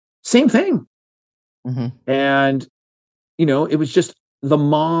 Same thing. Mm-hmm. And, it was just the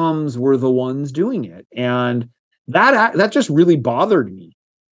moms were the ones doing it. And that just really bothered me.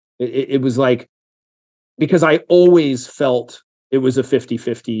 It was like, because I always felt it was a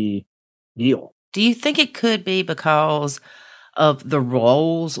 50-50 deal. Do you think it could be because of the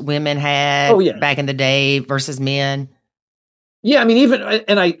roles women had back in the day versus men? Yeah, even,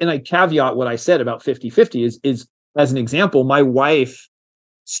 and I caveat what I said about 50-50 is as an example, my wife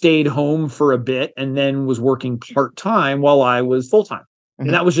stayed home for a bit and then was working part-time while I was full-time. Mm-hmm.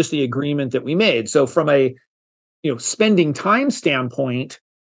 And that was just the agreement that we made. So from a, spending time standpoint,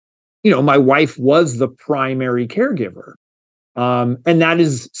 my wife was the primary caregiver. And that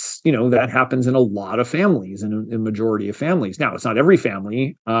is, that happens in a lot of families and a majority of families. Now, it's not every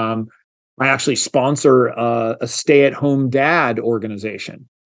family. I actually sponsor a stay-at-home dad organization.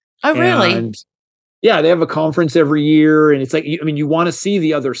 Oh, really? And yeah, they have a conference every year, and it's like, you want to see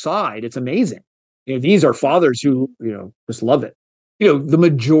the other side. It's amazing. These are fathers who, just love it. The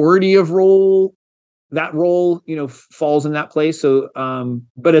majority of that role, falls in that place. So,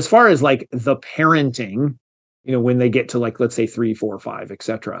 but as far as like the parenting, when they get to like, let's say 3, 4, 5, et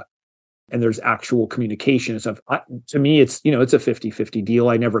cetera, and there's actual communication and stuff. To me, it's, it's a 50-50 deal.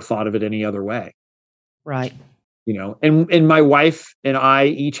 I never thought of it any other way. Right. And my wife and I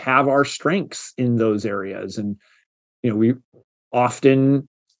each have our strengths in those areas. And, we often,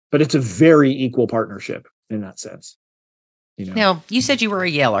 but it's a very equal partnership in that sense. Now, you said you were a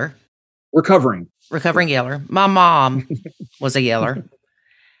yeller. Recovering yeller. My mom was a yeller.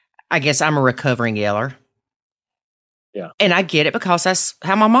 I guess I'm a recovering yeller. Yeah. And I get it because that's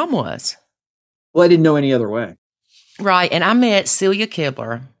how my mom was. Well, I didn't know any other way. Right. And I met Celia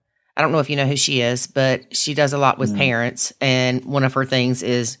Kibler. I don't know if you know who she is, but she does a lot with parents. And one of her things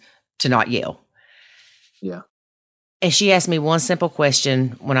is to not yell. Yeah. And she asked me one simple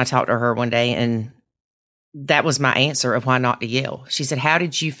question when I talked to her one day. And that was my answer of why not to yell. She said, "How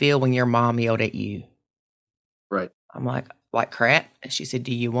did you feel when your mom yelled at you?" Right. I'm like crap. And she said,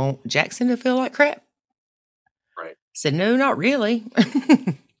 "Do you want Jackson to feel like crap?" Right. I said, "No, not really."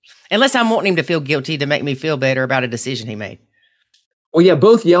 Unless I'm wanting him to feel guilty to make me feel better about a decision he made. Well, yeah,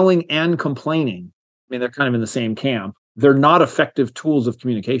 both yelling and complaining, I mean, they're kind of in the same camp. They're not effective tools of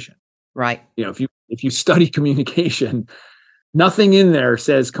communication. Right. If you study communication, nothing in there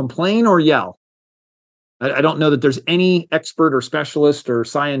says complain or yell. I don't know that there's any expert or specialist or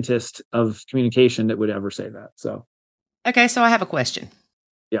scientist of communication that would ever say that. So, okay, so I have a question.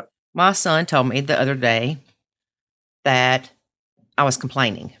 Yeah. My son told me the other day that I was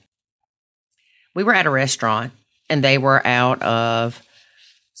complaining. We were at a restaurant and they were out of,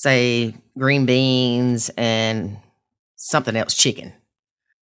 say, green beans and something else, chicken.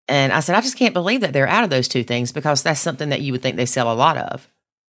 And I said, I just can't believe that they're out of those two things because that's something that you would think they sell a lot of.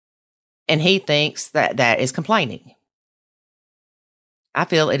 And he thinks that that is complaining. I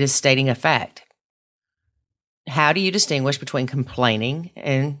feel it is stating a fact. How do you distinguish between complaining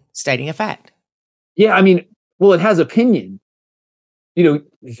and stating a fact? Yeah, I mean, well, it has opinion.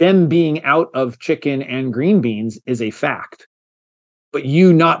 Them being out of chicken and green beans is a fact, but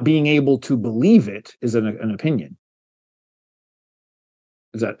you not being able to believe it is an opinion.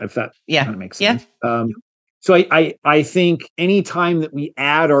 If that kind of makes sense? Yeah. So I think anytime that we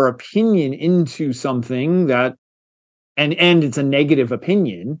add our opinion into something that, and it's a negative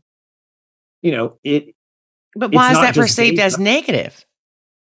opinion, it. But why is that perceived as negative?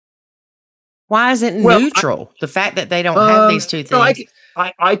 Why is it neutral? The fact that they don't have these two things.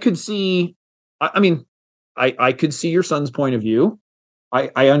 No, I could see. I mean, I could see your son's point of view.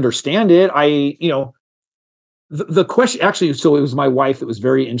 I understand it. The question actually. So it was my wife that was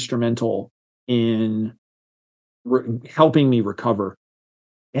very instrumental in helping me recover.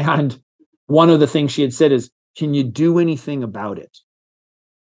 And one of the things she had said is, "Can you do anything about it?"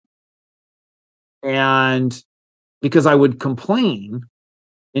 And because I would complain.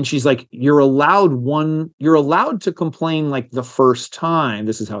 And she's like, you're allowed to complain like the first time.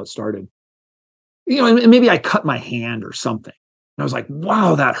 This is how it started. And maybe I cut my hand or something. And I was like,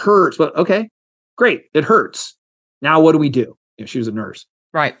 wow, that hurts. But okay, great. It hurts. Now what do we do? She was a nurse.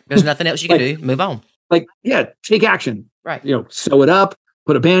 Right. There's nothing else you can do. Move on. Take action. Right. Sew it up,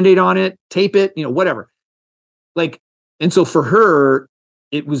 put a Band-Aid on it, tape it, whatever. And so for her,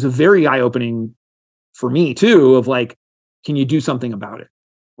 it was a very eye-opening for me too, of can you do something about it?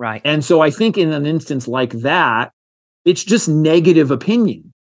 Right. And so I think in an instance like that, it's just negative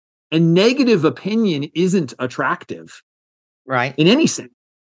opinion. And negative opinion isn't attractive. Right. In any sense.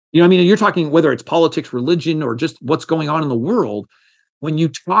 You're talking whether it's politics, religion, or just what's going on in the world. When you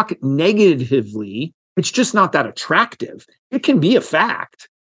talk negatively, it's just not that attractive. It can be a fact.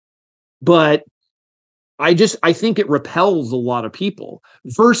 But I think it repels a lot of people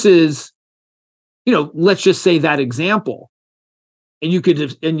versus, let's just say that example. And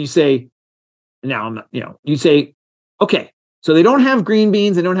you say, now I'm not, you say, okay, so they don't have green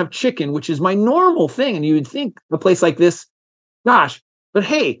beans, they don't have chicken, which is my normal thing. And you would think a place like this, gosh, but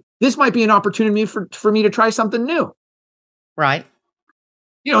hey, this might be an opportunity for me to try something new. Right.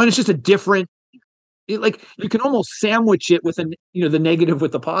 And it's just a different, you can almost sandwich it with the negative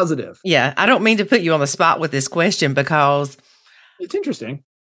with the positive. Yeah. I don't mean to put you on the spot with this question because it's interesting.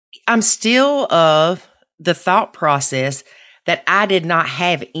 I'm still of the thought process that I did not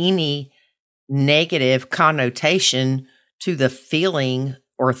have any negative connotation to the feeling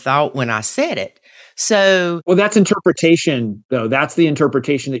or thought when I said it. So, well, that's interpretation, though. That's the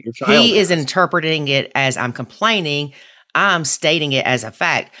interpretation that your child he has. is interpreting it as I'm complaining. I'm stating it as a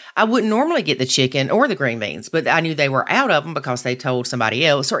fact. I wouldn't normally get the chicken or the green beans, but I knew they were out of them because they told somebody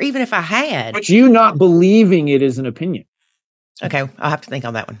else, or even if I had. But you not believing it is an opinion. Okay, I'll have to think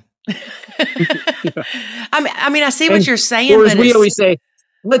on that one. I mean, I see what you're saying, or as we always say,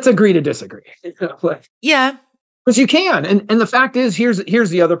 let's agree to disagree. Yeah, Because you can. And the fact is, here's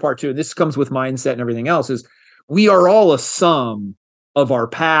the other part too. This comes with mindset and everything else, is we are all a sum of our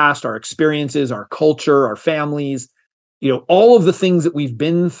past, our experiences, our culture, our families. All of the things that we've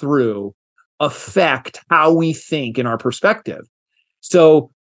been through affect how we think and our perspective.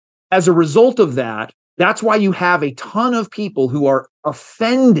 So as a result of that, that's why you have a ton of people who are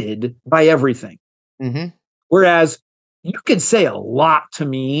offended by everything. Mm-hmm. Whereas you could say a lot to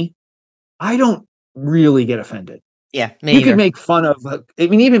me. I don't really get offended. Yeah, me You either. could make fun of,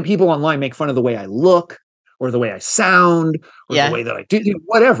 even people online make fun of the way I look or the way I sound or the way that I do,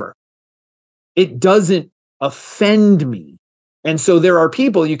 whatever. It doesn't offend me. And so there are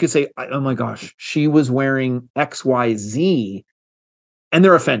people you could say, oh my gosh, she was wearing XYZ, and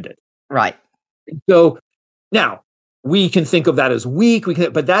they're offended. Right. So now we can think of that as weak.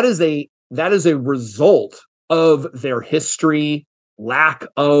 But that is a result of their history, lack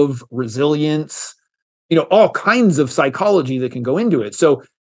of resilience, all kinds of psychology that can go into it. So,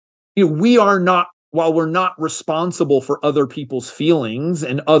 we are not, while we're not responsible for other people's feelings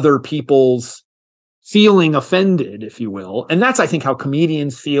and other people's feeling offended, if you will. And that's, I think, how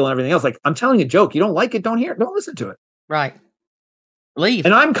comedians feel and everything else. Like, I'm telling you a joke. You don't like it, don't hear it, don't listen to it. Right. Leave.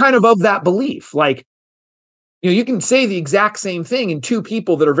 And I'm kind of that belief. Like, you can say the exact same thing, and two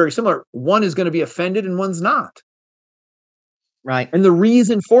people that are very similar, one is going to be offended and one's not. Right. And the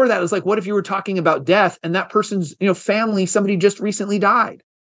reason for that is, like, what if you were talking about death and that person's, family, somebody just recently died,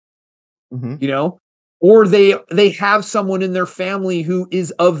 Mm-hmm. Or they have someone in their family who is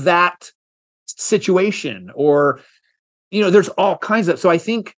of that situation, or, there's all kinds of, so I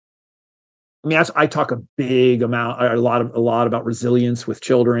think, I talk a lot about resilience with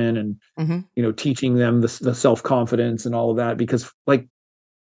children and, Mm-hmm. teaching them the self-confidence and all of that, because, like,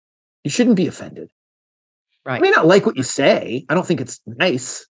 you shouldn't be offended. Right. I may not like what you say. I don't think it's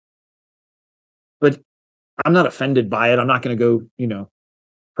nice, but I'm not offended by it. I'm not going to go,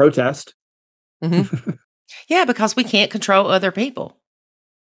 protest. Mm-hmm. Yeah, because we can't control other people.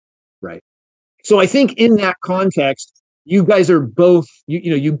 Right. So I think in that context, you guys are both,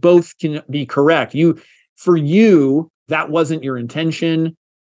 you both can be correct. For you, that wasn't your intention.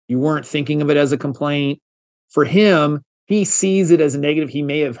 You weren't thinking of it as a complaint. For him, he sees it as a negative. He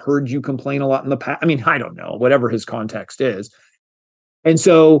may have heard you complain a lot in the past. I don't know, whatever his context is. And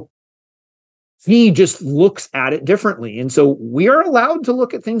so he just looks at it differently. And so we are allowed to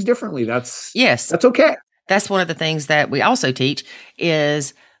look at things differently. That's okay. That's one of the things that we also teach,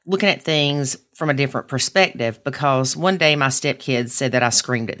 is looking at things from a different perspective, because one day my stepkids said that I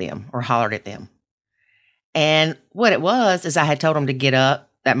screamed at them or hollered at them. And what it was is I had told them to get up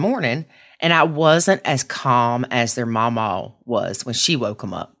that morning, and I wasn't as calm as their mama was when she woke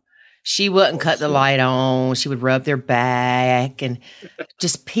them up. She wouldn't cut the light on. She would rub their back and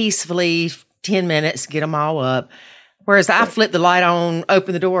just peacefully 10 minutes, get them all up. Whereas I flipped the light on,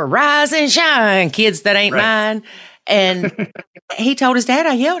 open the door, rise and shine, kids that ain't mine. And he told his dad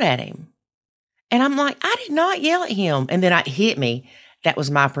I yelled at him. And I'm like, I did not yell at him. And then it hit me. That was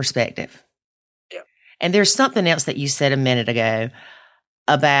my perspective. Yeah. And there's something else that you said a minute ago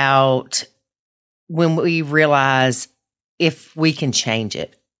about when we realize if we can change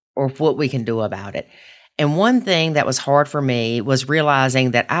it or what we can do about it. And one thing that was hard for me was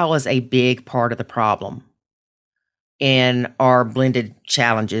realizing that I was a big part of the problem in our blended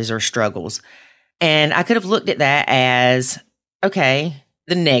challenges or struggles. And I could have looked at that as, okay,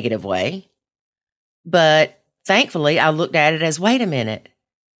 the negative way. But thankfully, I looked at it as, wait a minute,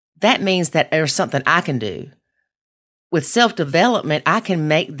 that means that there's something I can do. With self-development, I can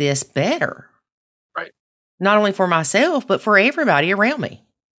make this better. Right. Not only for myself, but for everybody around me.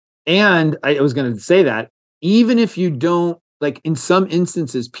 And I was going to say that even if you don't, like, in some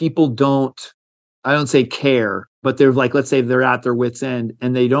instances, people don't, I don't say care, but they're like, let's say they're at their wit's end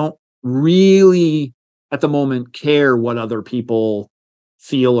and they don't really at the moment care what other people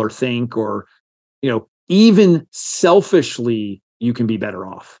feel or think, or, even selfishly, you can be better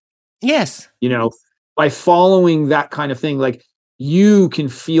off. Yes. By following that kind of thing, like, you can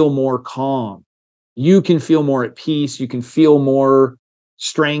feel more calm. You can feel more at peace. You can feel more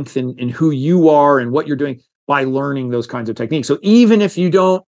strength in who you are and what you're doing by learning those kinds of techniques. So even if you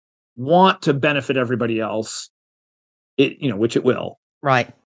don't want to benefit everybody else, which it will.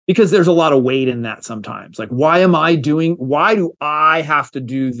 Right. Because there's a lot of weight in that sometimes. Like, why do I have to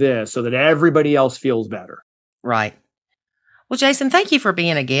do this so that everybody else feels better? Right. Well, Jason, thank you for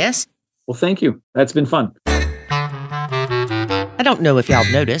being a guest. Well, thank you. That's been fun. I don't know if y'all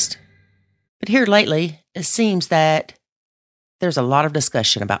have noticed, but here lately, it seems that there's a lot of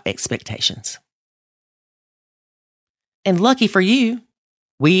discussion about expectations. And lucky for you,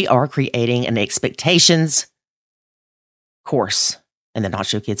 we are creating an expectations course in the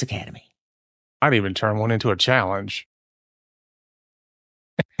Nacho Kids Academy. I'd even turn one into a challenge.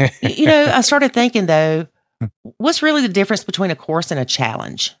 I started thinking, though, what's really the difference between a course and a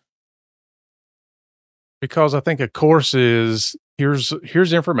challenge? Because I think a course is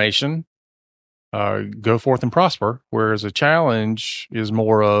here's information, go forth and prosper, whereas a challenge is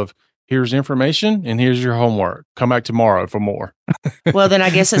more of here's information and here's your homework. Come back tomorrow for more. Well, then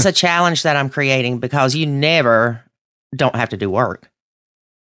I guess it's a challenge that I'm creating because you never don't have to do work.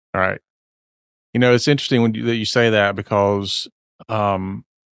 All right. It's interesting that you say that because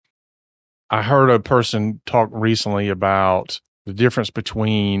I heard a person talk recently about the difference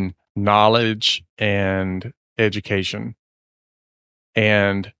between knowledge and education.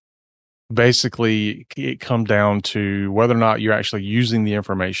 And basically, it comes down to whether or not you're actually using the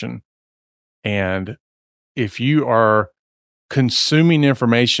information. And if you are consuming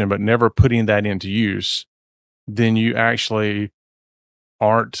information but never putting that into use, then you actually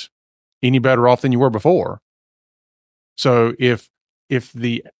aren't any better off than you were before. So if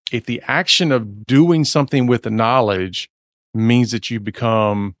the action of doing something with the knowledge means that you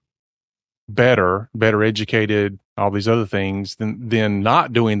become better educated, all these other things, then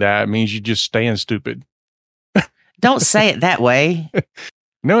not doing that means you just staying stupid. Don't say it that way.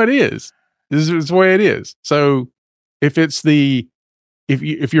 No, it is. This is the way it is. So if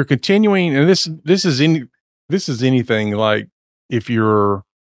you're continuing, and this is anything, like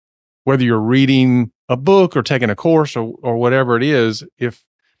whether you're reading a book or taking a course or whatever it is, if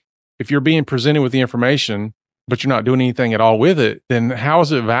you're being presented with the information, but you're not doing anything at all with it, then how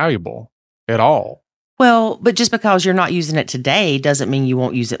is it valuable at all? Well, but just because you're not using it today doesn't mean you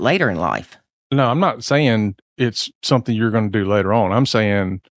won't use it later in life. No, I'm not saying it's something you're going to do later on. I'm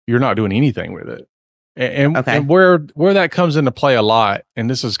saying you're not doing anything with it. And where that comes into play a lot, and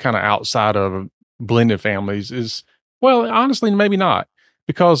this is kind of outside of blended families, is, well, honestly, maybe not,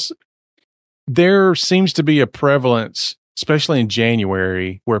 because there seems to be a prevalence, especially in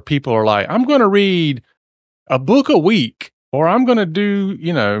January, where people are like, I'm going to read a book a week, or I'm going to do,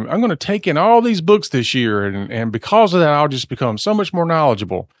 I'm going to take in all these books this year. And because of that, I'll just become so much more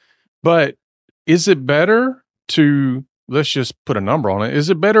knowledgeable. But is it better to, let's just put a number on it, is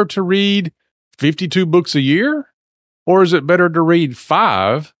it better to read 52 books a year? Or is it better to read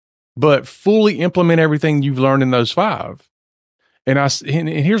 5, but fully implement everything you've learned in those 5? And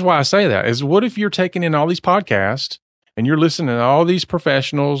here's why I say that is, what if you're taking in all these podcasts and you're listening to all these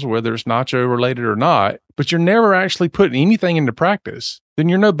professionals, whether it's Nacho related or not, but you're never actually putting anything into practice? Then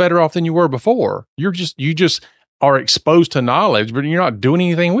you're no better off than you were before. You just are exposed to knowledge, but you're not doing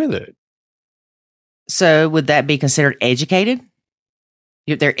anything with it. So would that be considered educated?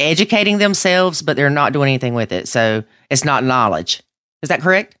 They're educating themselves, but they're not doing anything with it. So it's not knowledge. Is that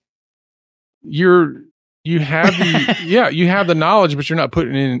correct? You have the knowledge, but you're not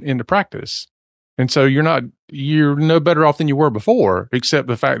putting it into practice. And so you're no better off than you were before, except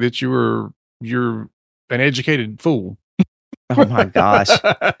the fact that you're an educated fool. Oh my gosh.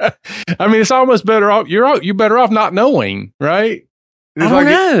 I mean, it's almost better off. You're better off not knowing, right? I don't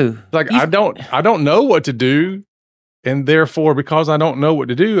know. I don't know what to do. And therefore, because I don't know what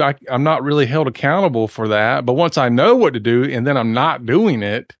to do, I'm not really held accountable for that. But once I know what to do and then I'm not doing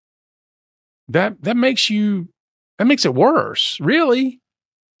it, that makes it worse, really.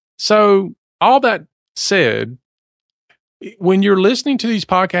 So all that said, when you're listening to these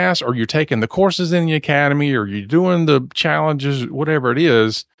podcasts, or you're taking the courses in the academy, or you're doing the challenges, whatever it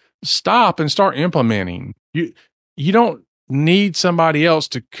is, stop and start implementing. You don't need somebody else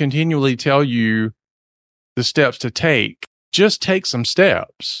to continually tell you the steps to take. Just take some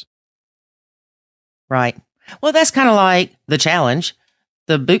steps. Right. Well, that's kind of like the challenge,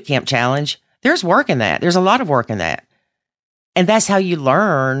 the boot camp challenge. There's work in that. There's a lot of work in that. And that's how you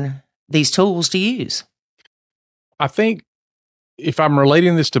learn these tools to use. I think if I'm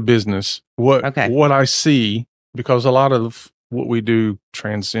relating this to business, what I see, because a lot of what we do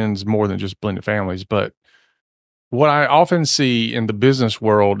transcends more than just blended families, but what I often see in the business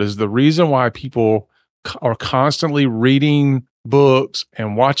world is the reason why people are constantly reading books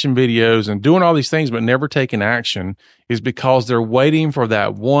and watching videos and doing all these things but never taking action is because they're waiting for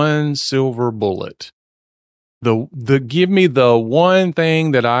that one silver bullet. The give me the one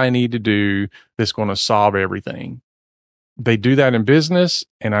thing that I need to do that's going to solve everything. They do that in business,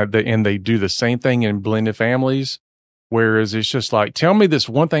 and they do the same thing in blended families. Whereas it's just like, tell me this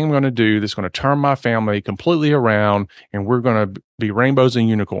one thing I'm going to do that's going to turn my family completely around, and we're going to be rainbows and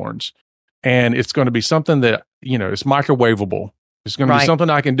unicorns. And it's going to be something that, it's microwavable. It's going to be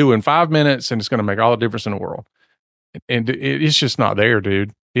something I can do in 5 minutes, and it's going to make all the difference in the world. And it's just not there,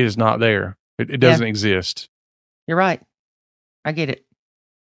 dude. It is not there. It doesn't exist. You're right. I get it.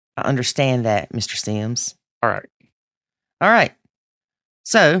 I understand that, Mr. Sims. All right. All right.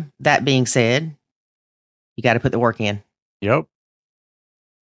 So, that being said, you got to put the work in. Yep.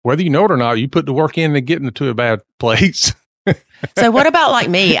 Whether you know it or not, you put the work in and get into a bad place. So, what about like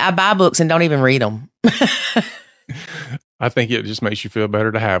me? I buy books and don't even read them. I think it just makes you feel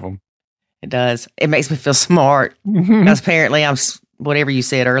better to have them. It does. It makes me feel smart because apparently I'm whatever you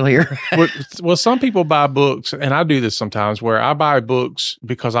said earlier. Well, some people buy books, and I do this sometimes, where I buy books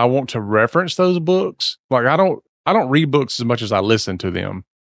because I want to reference those books. Like I don't read books as much as I listen to them,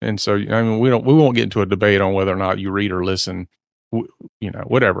 and so I mean we won't get into a debate on whether or not you read or listen,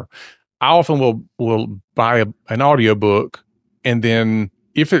 whatever. I often will buy an audio book, and then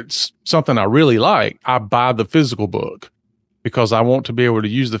if it's something I really like, I buy the physical book. Because I want to be able to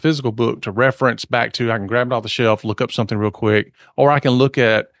use the physical book to reference back to. I can grab it off the shelf, look up something real quick, or I can look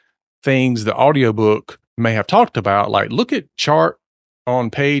at things the audiobook may have talked about, like look at chart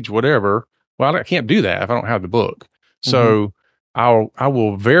on page whatever. Well, I can't do that if I don't have the book. So I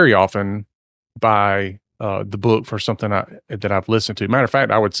will very often buy the book for something that I've listened to. Matter of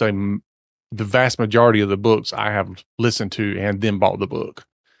fact, I would say the vast majority of the books I have listened to and then bought the book.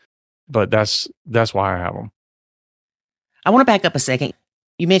 But that's why I have them. I want to back up a second.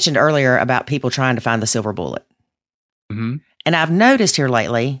 You mentioned earlier about people trying to find the silver bullet. Mm-hmm. And I've noticed here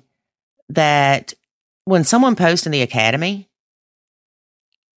lately that when someone posts in the Academy,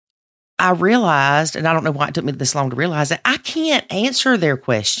 I realized, and I don't know why it took me this long to realize that I can't answer their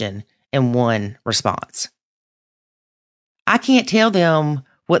question in one response. I can't tell them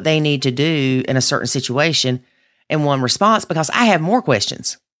what they need to do in a certain situation in one response because I have more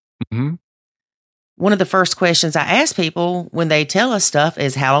questions. Mm-hmm. One of the first questions I ask people when they tell us stuff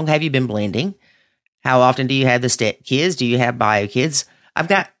is, how long have you been blending? How often do you have the step kids? Do you have bio kids? I've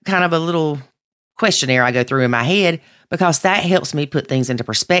got kind of a little questionnaire I go through in my head because that helps me put things into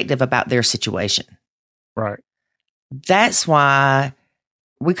perspective about their situation. Right. That's why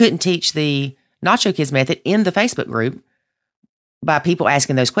we couldn't teach the Nacho Kids method in the Facebook group by people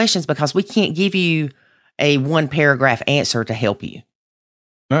asking those questions because we can't give you a one paragraph answer to help you.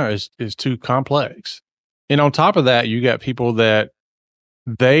 No, it's too complex. And on top of that, you got people that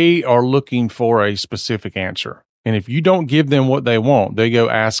they are looking for a specific answer. And if you don't give them what they want, they go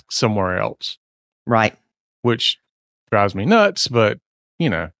ask somewhere else. Right. Which drives me nuts, but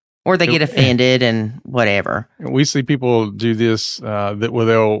or they get offended and whatever. We see people do this, that where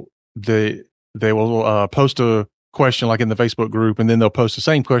they will post a question like in the Facebook group, and then they'll post the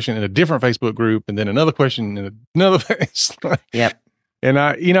same question in a different Facebook group, and then another question in another face. Yep. And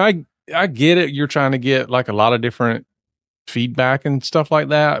I get it. You're trying to get like a lot of different feedback and stuff like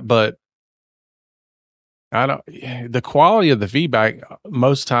that, but the quality of the feedback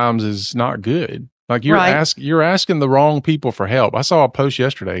most times is not good. Like you're asking the wrong people for help. I saw a post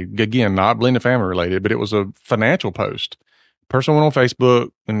yesterday, again, not blended family related, but it was a financial post. Person went on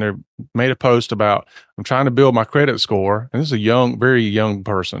Facebook and they made a post about, I'm trying to build my credit score. And this is a very young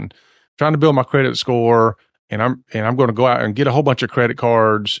person trying to build my credit score. And I'm going to go out and get a whole bunch of credit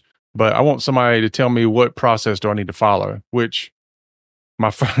cards, but I want somebody to tell me what process do I need to follow, which my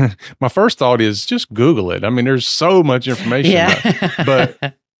first thought is just Google it. I mean, there's so much information, but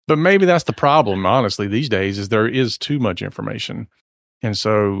maybe that's the problem, honestly, these days is there is too much information. And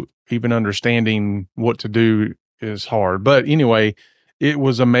so even understanding what to do is hard. But anyway, it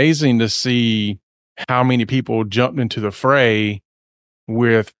was amazing to see how many people jumped into the fray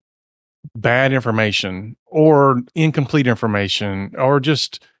with bad information or incomplete information, or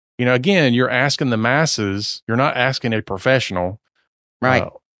just, again, you're asking the masses, you're not asking a professional. Right.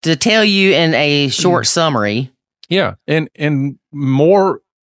 To tell you in a short summary. Yeah. And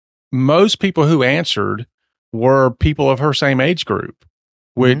most people who answered were people of her same age group,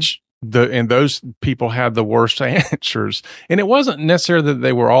 which those people had the worst answers. And it wasn't necessarily that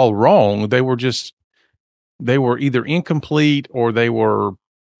they were all wrong. They were either incomplete or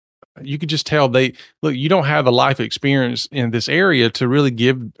you could just tell you don't have a life experience in this area to really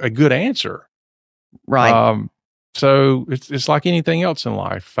give a good answer. Right. So it's like anything else in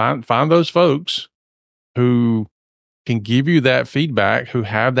life. Find those folks who can give you that feedback, who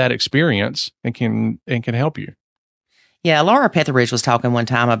have that experience and can help you. Yeah, Laura Petheridge was talking one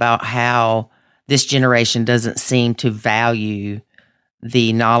time about how this generation doesn't seem to value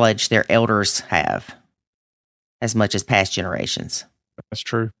the knowledge their elders have as much as past generations. That's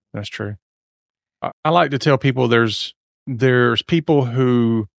true. That's true. I like to tell people there's people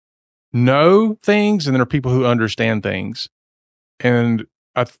who know things and there are people who understand things. And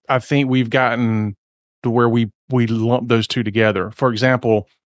I think we've gotten to where we lump those two together. For example,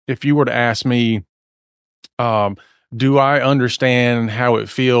 if you were to ask me, do I understand how it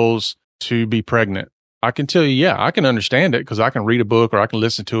feels to be pregnant? I can tell you, yeah, I can understand it because I can read a book or I can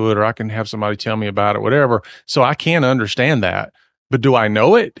listen to it or I can have somebody tell me about it, whatever. So I can understand that. But do I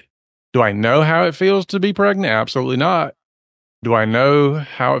know it? Do I know how it feels to be pregnant? Absolutely not. Do I know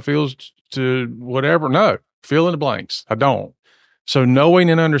how it feels to whatever? No. Fill in the blanks. I don't. So knowing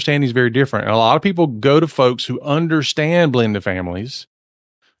and understanding is very different. And a lot of people go to folks who understand blended families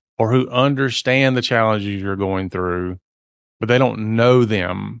or who understand the challenges you're going through, but they don't know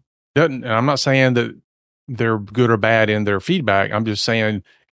them. And I'm not saying that they're good or bad in their feedback. I'm just saying,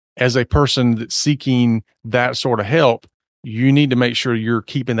 as a person that's seeking that sort of help, you need to make sure you're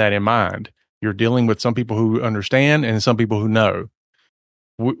keeping that in mind. You're dealing with some people who understand and some people who know.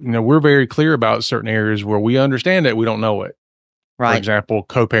 We're very clear about certain areas where we understand it, we don't know it. Right. For example,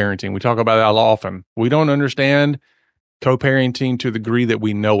 co-parenting. We talk about that often. We don't understand co-parenting to the degree that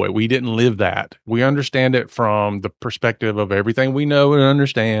we know it. We didn't live that. We understand it from the perspective of everything we know and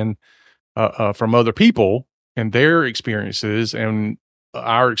understand from other people and their experiences and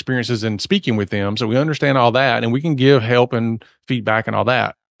our experiences in speaking with them. So we understand all that and we can give help and feedback and all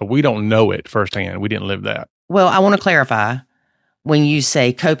that, but we don't know it firsthand. We didn't live that. Well, I want to clarify when you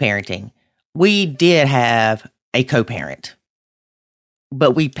say co-parenting, we did have a co-parent,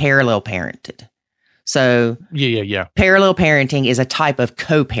 but we parallel parented. So yeah. Parallel parenting is a type of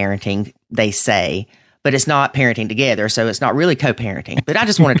co-parenting, they say, but it's not parenting together. So it's not really co-parenting, but I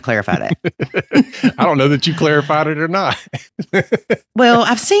just wanted to clarify that. I don't know that you clarified it or not. Well,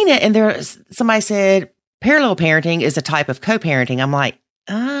 I've seen it and somebody said parallel parenting is a type of co-parenting. I'm like,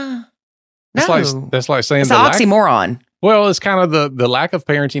 no. That's like saying it's an oxymoron. Well, it's kind of the lack of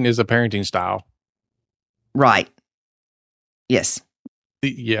parenting is a parenting style. Right. Yes.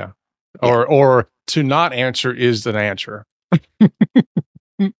 Yeah. Or to not answer is an answer.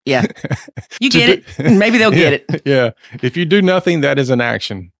 Yeah. You get it. Maybe they'll get it. Yeah. If you do nothing, that is an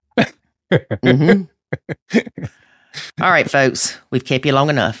action. Mm-hmm. All right, folks. We've kept you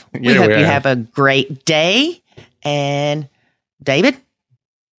long enough. We hope you have a great day. And David?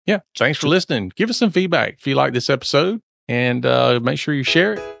 Yeah. Thanks for listening. Give us some feedback if you like this episode. And make sure you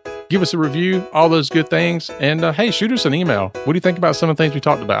share it. Give us a review. All those good things. And hey, shoot us an email. What do you think about some of the things we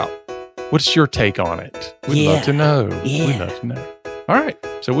talked about? What's your take on it? We'd love to know. Yeah. We'd love to know. All right.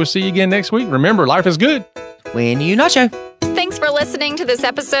 So we'll see you again next week. Remember, life is good when you nacho. Thanks for listening to this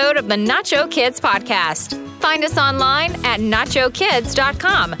episode of the Nacho Kids Podcast. Find us online at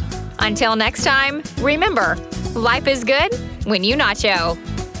nachokids.com. Until next time, remember, life is good when you nacho.